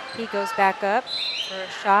 He goes back up for a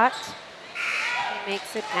shot. He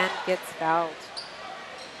makes it and gets fouled.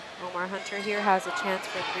 Omar Hunter here has a chance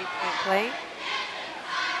for a 3-point play.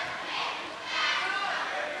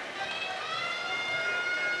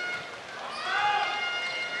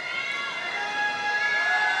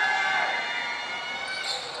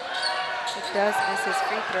 Does miss his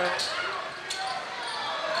free throw.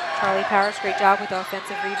 Charlie Powers, great job with the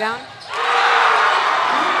offensive rebound.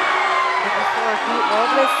 Number 4, Pete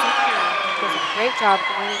Robles, senior, does a great job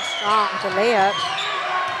going in strong with the layup,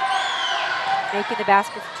 making the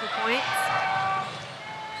basket for 2 points.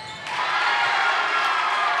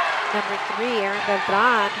 Number 3, Aaron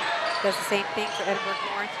Beltran, does the same thing for Edinburg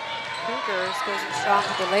North Cougars, goes in strong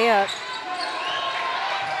with the layup.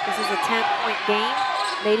 This is a 10-point game.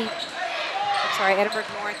 Edinburg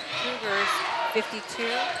North Cougars 52,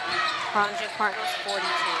 Harlingen Cardinals 42.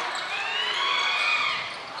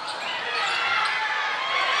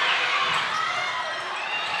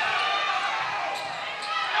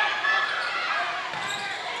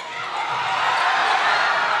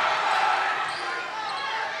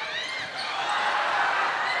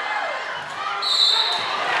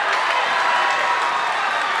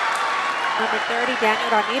 Number 30,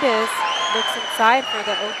 Daniel Ramirez, looks inside for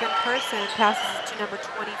the open person, passes it to number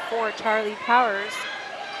 24, Charlie Powers.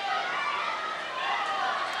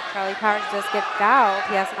 Charlie Powers does get fouled.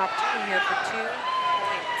 He has an opportunity here for 2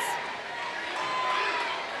 points.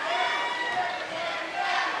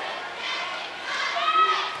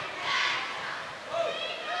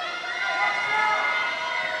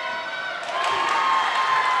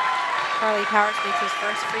 Charlie Powers makes his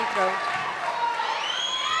first free throw.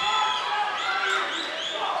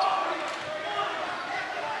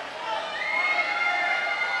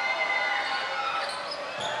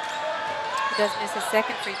 He does miss his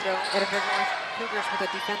second free throw. Edinburg North Cougars with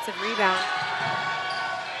a defensive rebound.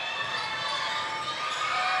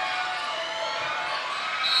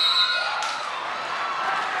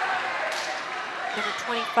 Number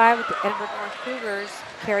 25 with the Edinburg North Cougars,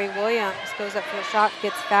 Kerry Williams, goes up for the shot,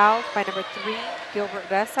 gets fouled by number 3, Gilbert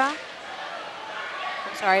Bessa.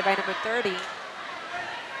 I'm sorry, by number 30,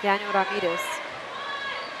 Daniel Ramirez.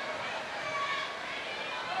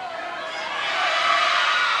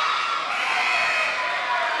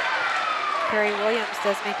 Kerry Williams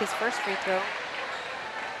does make his first free throw.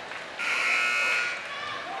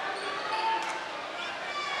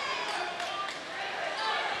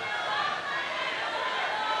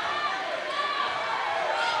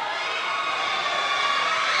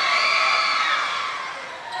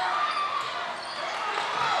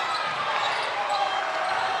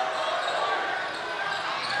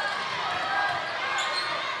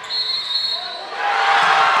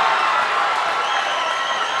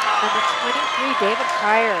 David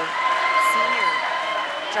Pryor, senior,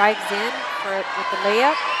 drives in with the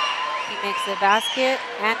layup. He makes the basket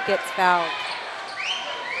and gets fouled.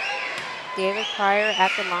 David Pryor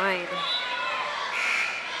at the line.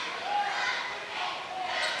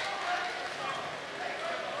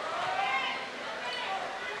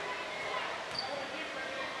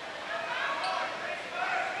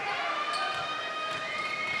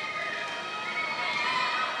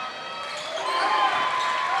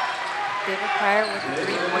 David Pryor with a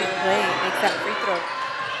 3-point play makes that free throw.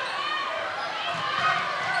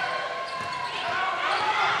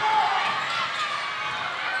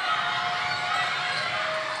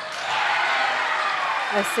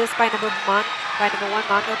 Assist by number 1,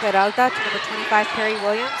 Mando Peralta, to number 25, Kerry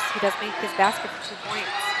Williams. He does make his basket for 2 points.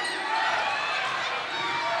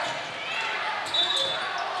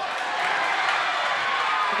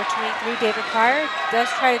 Number 23, David Pryor, does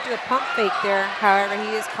try to do a pump fake there. However,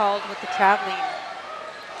 he is called with the traveling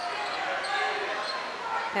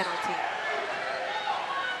penalty.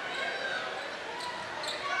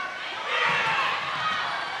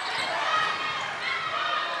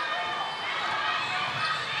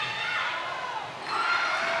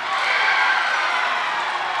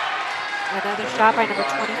 Another shot by number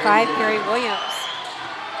 25, Kerry Williams.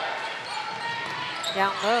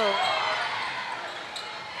 Down low.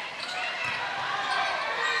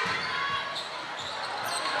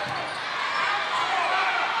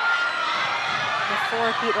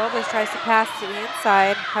 Before Pete Robles tries to pass to the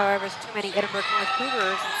inside, however, there's too many Edinburg North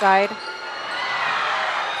Cougars inside.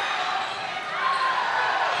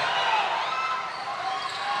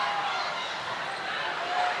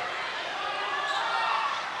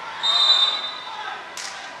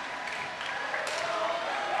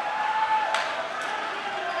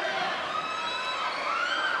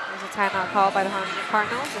 Timeout called by the Harlingen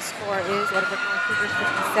Cardinals. The score is Edinburg North Cougars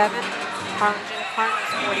 57, Harlingen Cardinals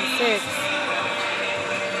 46.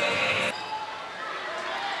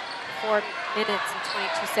 4 minutes and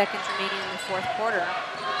 22 seconds remaining in the fourth quarter.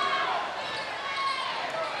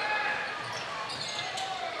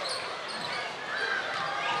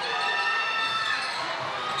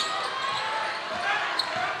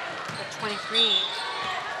 At 23,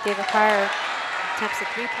 David Pryor attempts a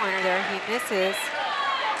three-pointer there. He misses.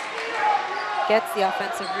 Gets the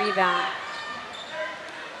offensive rebound.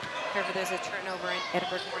 However, there's a turnover and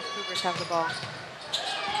Edinburg North Cougars have the ball.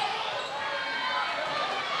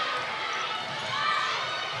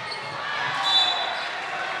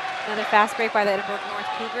 Another fast break by the Edinburg North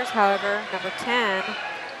Cougars. However, number 10,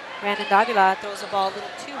 Brandon Davila, throws the ball a little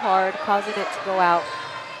too hard, causing it to go out.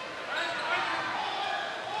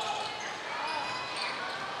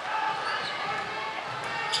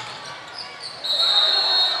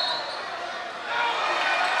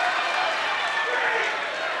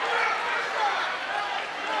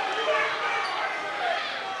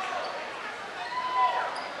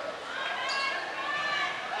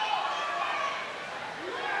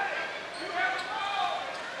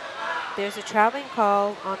 There's a traveling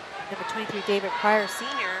call on number 23, David Pryor,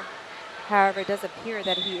 senior. However, it does appear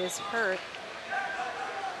that he is hurt.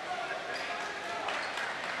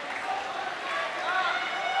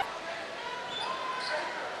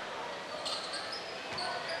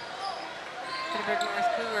 Edinburg North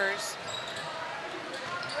Cougars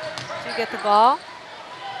to get the ball.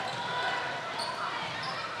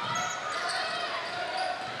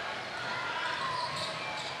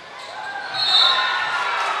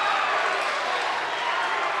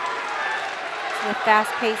 It's a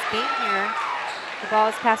fast-paced game here. The ball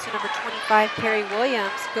is passed to number 25, Carrie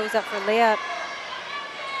Williams. Goes up for layup,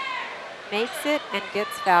 makes it, and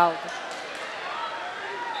gets fouled.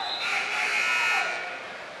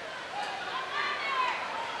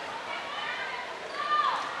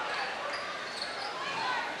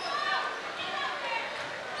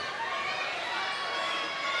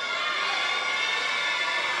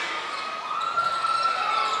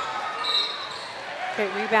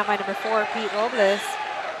 Great rebound by number 4, Pete Robles.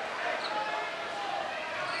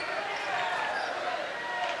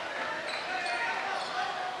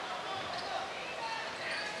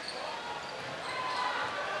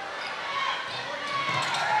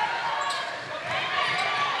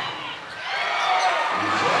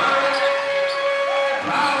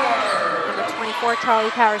 Number 24, Charlie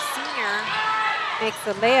Powers Sr. makes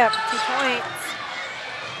the layup for 2 points.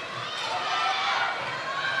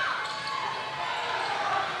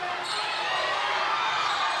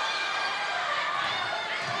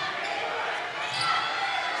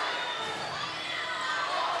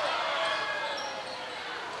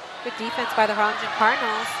 Good defense by the Harlingen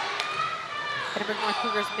Cardinals. Edinburg North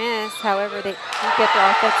Cougars miss, however, they do get the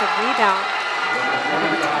offensive rebound. And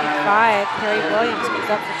number 25, Carrie Williams, goes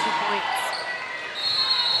up for 2 points.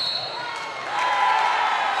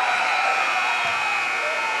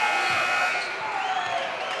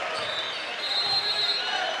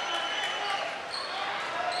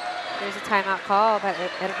 There's a timeout call by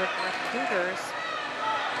Edinburg North Cougars.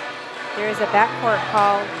 There is a backcourt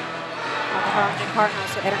call on the Harlingen Cardinals,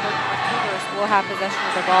 so Edinburg North Cougars will have possession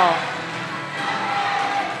of the ball.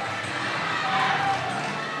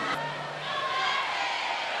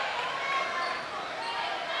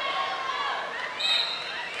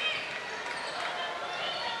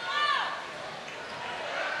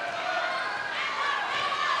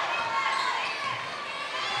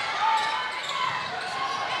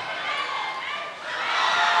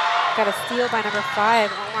 Got a steal by number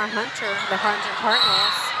 5, Omar Hunter, the Harlingen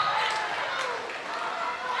Cardinals.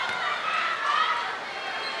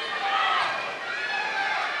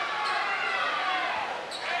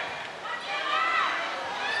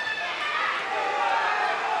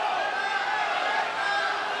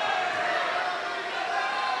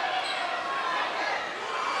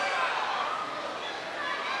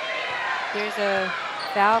 There's a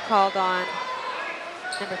foul called on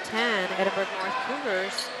number 10, Edinburg North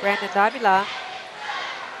Cougars, Brandon Davila.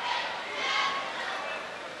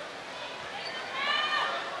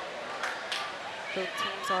 Both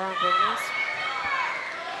teams are on bonus.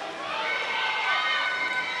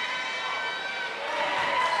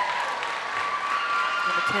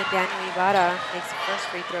 Number 10, Daniel Ibarra, makes the first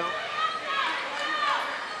free throw.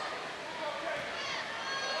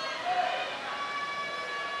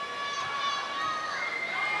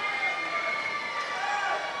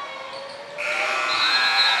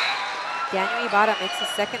 Daniel Ibarra makes his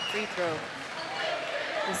second free throw.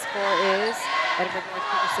 The score is Edinburg North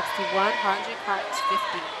Cougars 61, Harlingen Cardinals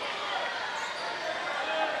 50.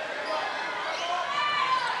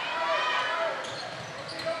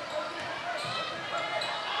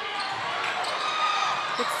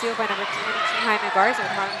 Good steal by number 22, Jaime Garza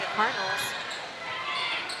with Harlingen Cardinals.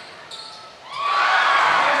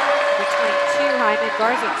 Number 22, Jaime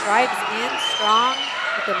Garza drives in strong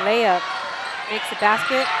with a layup. Makes the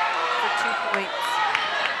basket for 2 points.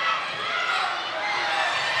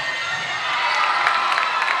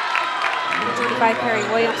 Number 25, Perry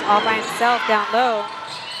Williams, all by himself down low,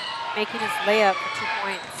 making his layup for 2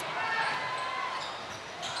 points.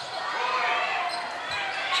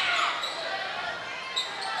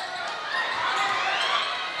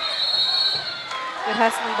 Good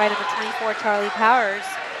hustling by number 24, Charlie Powers,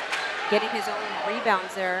 getting his own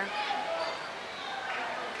rebounds there.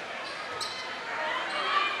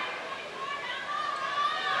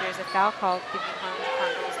 There's a foul call, giving Harlingen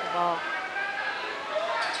Cardinals the ball.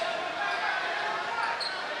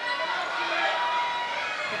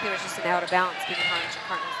 I think there was just an out of bounds, giving Harlingen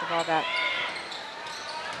Cardinals the ball back.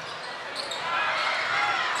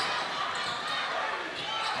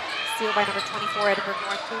 Steal by number 24, Edinburg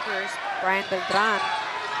North Cougars, Brian Beltran.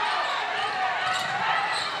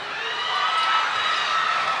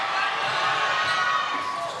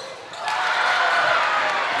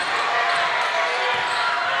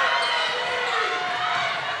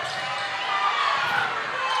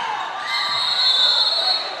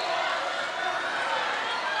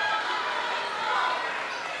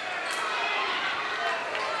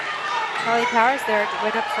 Charlie Powers there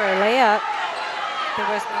went up for a layup. There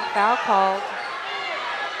was no foul called.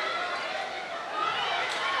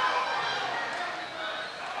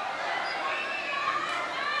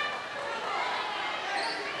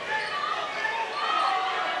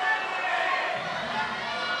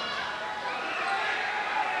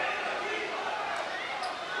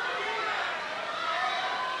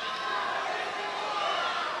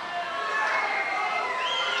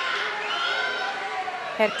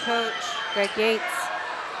 Head coach Greg Yates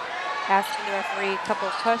asking the referee a couple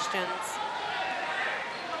of questions.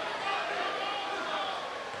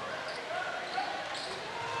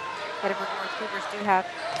 Edinburg North Cougars do have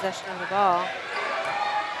possession of the ball.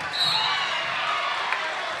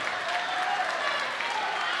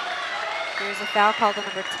 There's a foul called on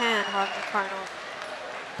number 10, Harlingen Cardinal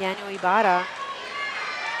Daniel Ibarra.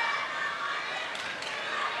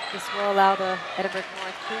 This will allow the Edinburg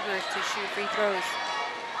North Cougars to shoot free throws.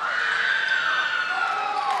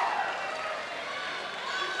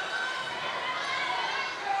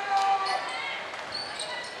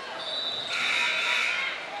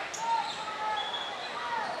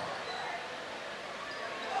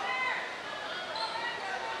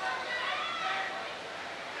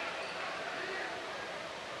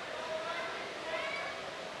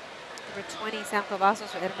 Number 20, Sam Cavazos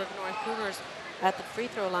for Edinburg North Cougars at the free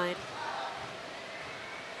throw line.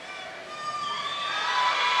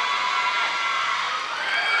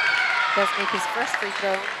 Does make his first free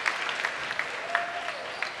throw.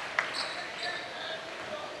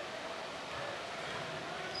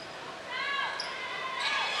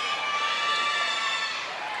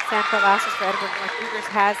 Sam Cavazos for Edinburg North Cougars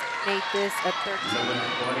has made this a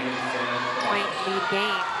 13-point lead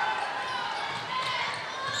game.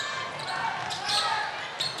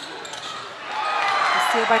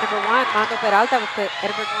 Steal by number 1, Mando Peralta with the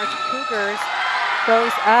Edinburg North Cougars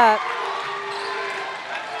goes up,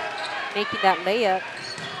 making that layup.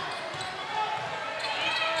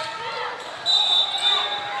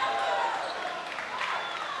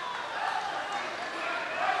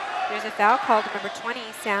 There's a foul called to number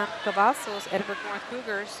 20, Sam Cavazos, Edinburg North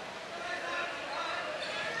Cougars.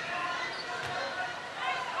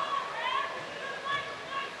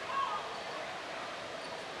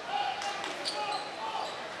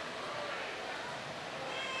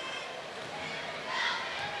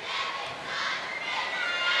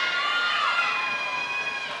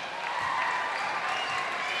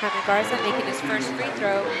 Jaime Garza making his first free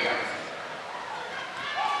throw.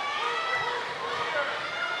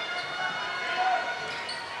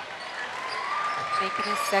 Making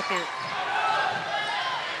his second.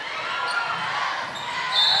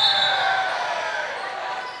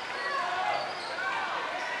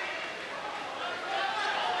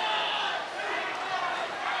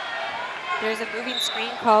 There's a moving screen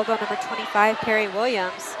called on number 25, Perry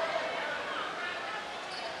Williams.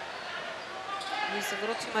 Used a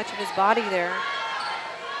little too much of his body there.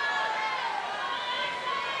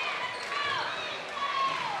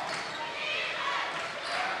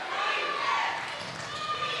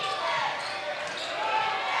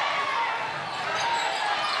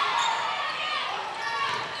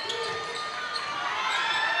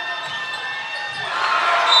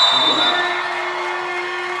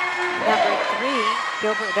 Number 3,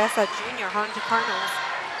 Gilbert Dessa Jr., Harlingen Cardinals.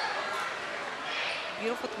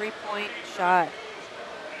 Beautiful three-point shot.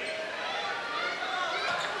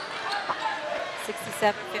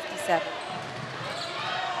 67-57.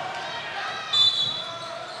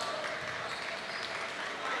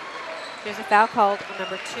 There's a foul called on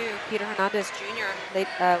number 2, Peter Hernandez Jr. With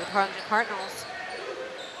Harlingen Cardinals.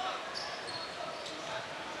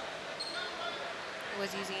 He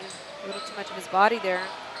was using a little too much of his body there.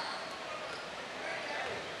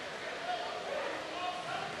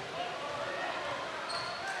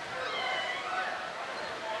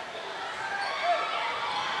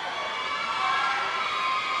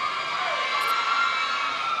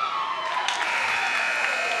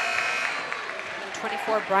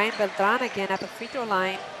 Brian Beltran again at the free throw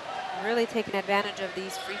line, really taking advantage of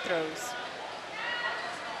these free throws.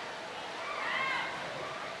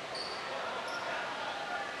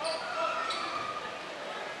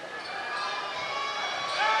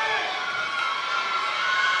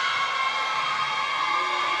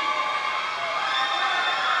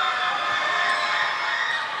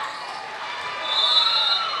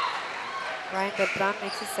 Brian Beltran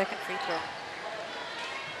makes his second free throw.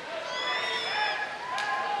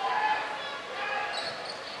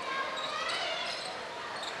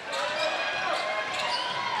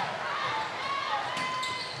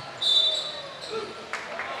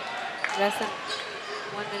 Less than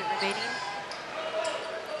 1 minute remaining.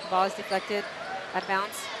 ball is deflected out of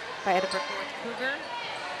bounds by Edinburg North Cougar.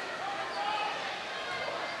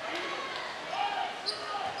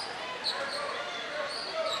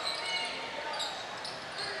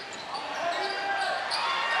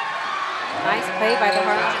 Nice play by the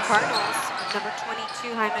Harlingen Cardinals. Number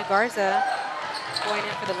 22, Jaime Garza, going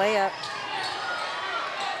in for the layup.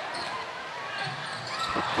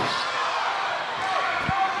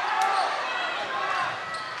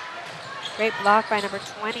 Great block by number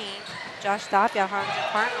 20, Josh Tapia, Harlingen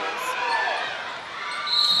Cardinals.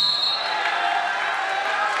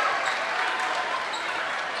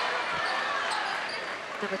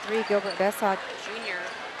 Number 3, Gilbert Bessad, Jr.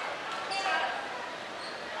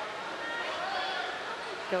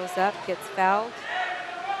 Goes up, gets fouled.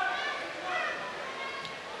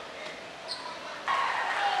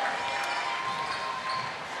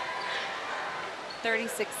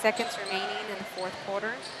 .36 seconds remaining in the fourth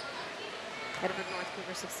quarter. Edinburg North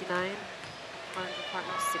Cougar 69, Harlingen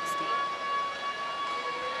Cardinals 60.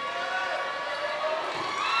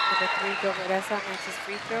 Number 3, Gilbert Bessa makes his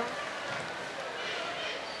free throw.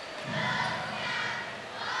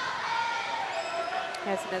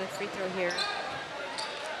 Has another free throw here.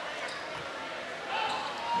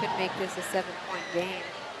 Could make this a 7-point game.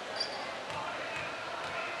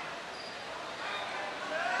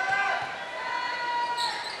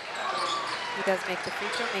 He does make the free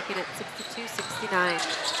throw, making it 62-69.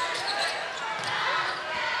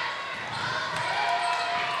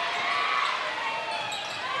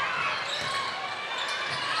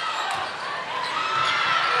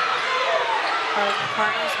 Harlingen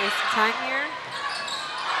Cardinals wasting time here.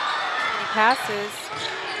 Many passes.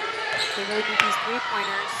 They really need these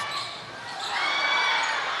three-pointers.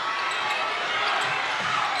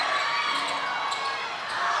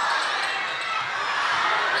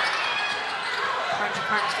 Harlingen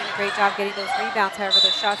Cardinals doing a great job getting those rebounds. However,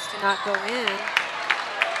 those shots do not go in.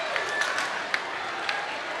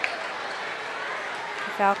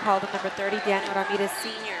 The foul called on number 30, Daniel Ramirez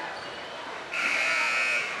Sr.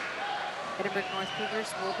 Edinburg North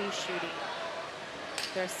Cougars will be shooting.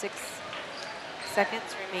 There are 6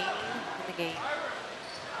 seconds remaining in the game.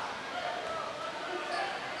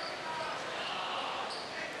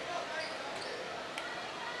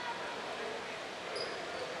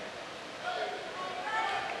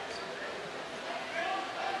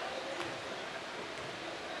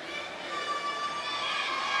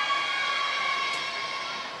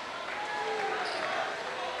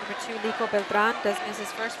 Number 2, Lico Beltran does miss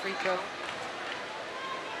his first free throw.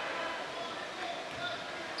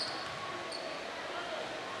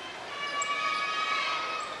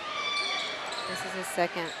 This is his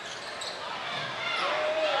second. The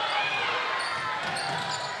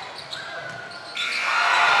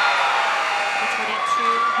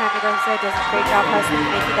 22, Jaime Garza does a great job hustling,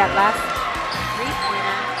 making that last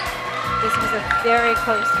three-pointer. This was a very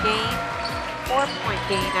close game, 4-point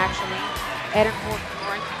game actually. Edinburg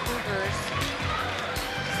North Cougars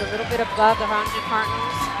just a little bit above the Harlingen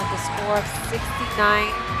Cardinals with a score of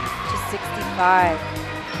 69-65.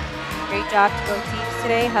 Great job to both teams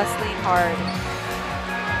today, hustling hard.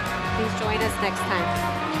 Please join us next time.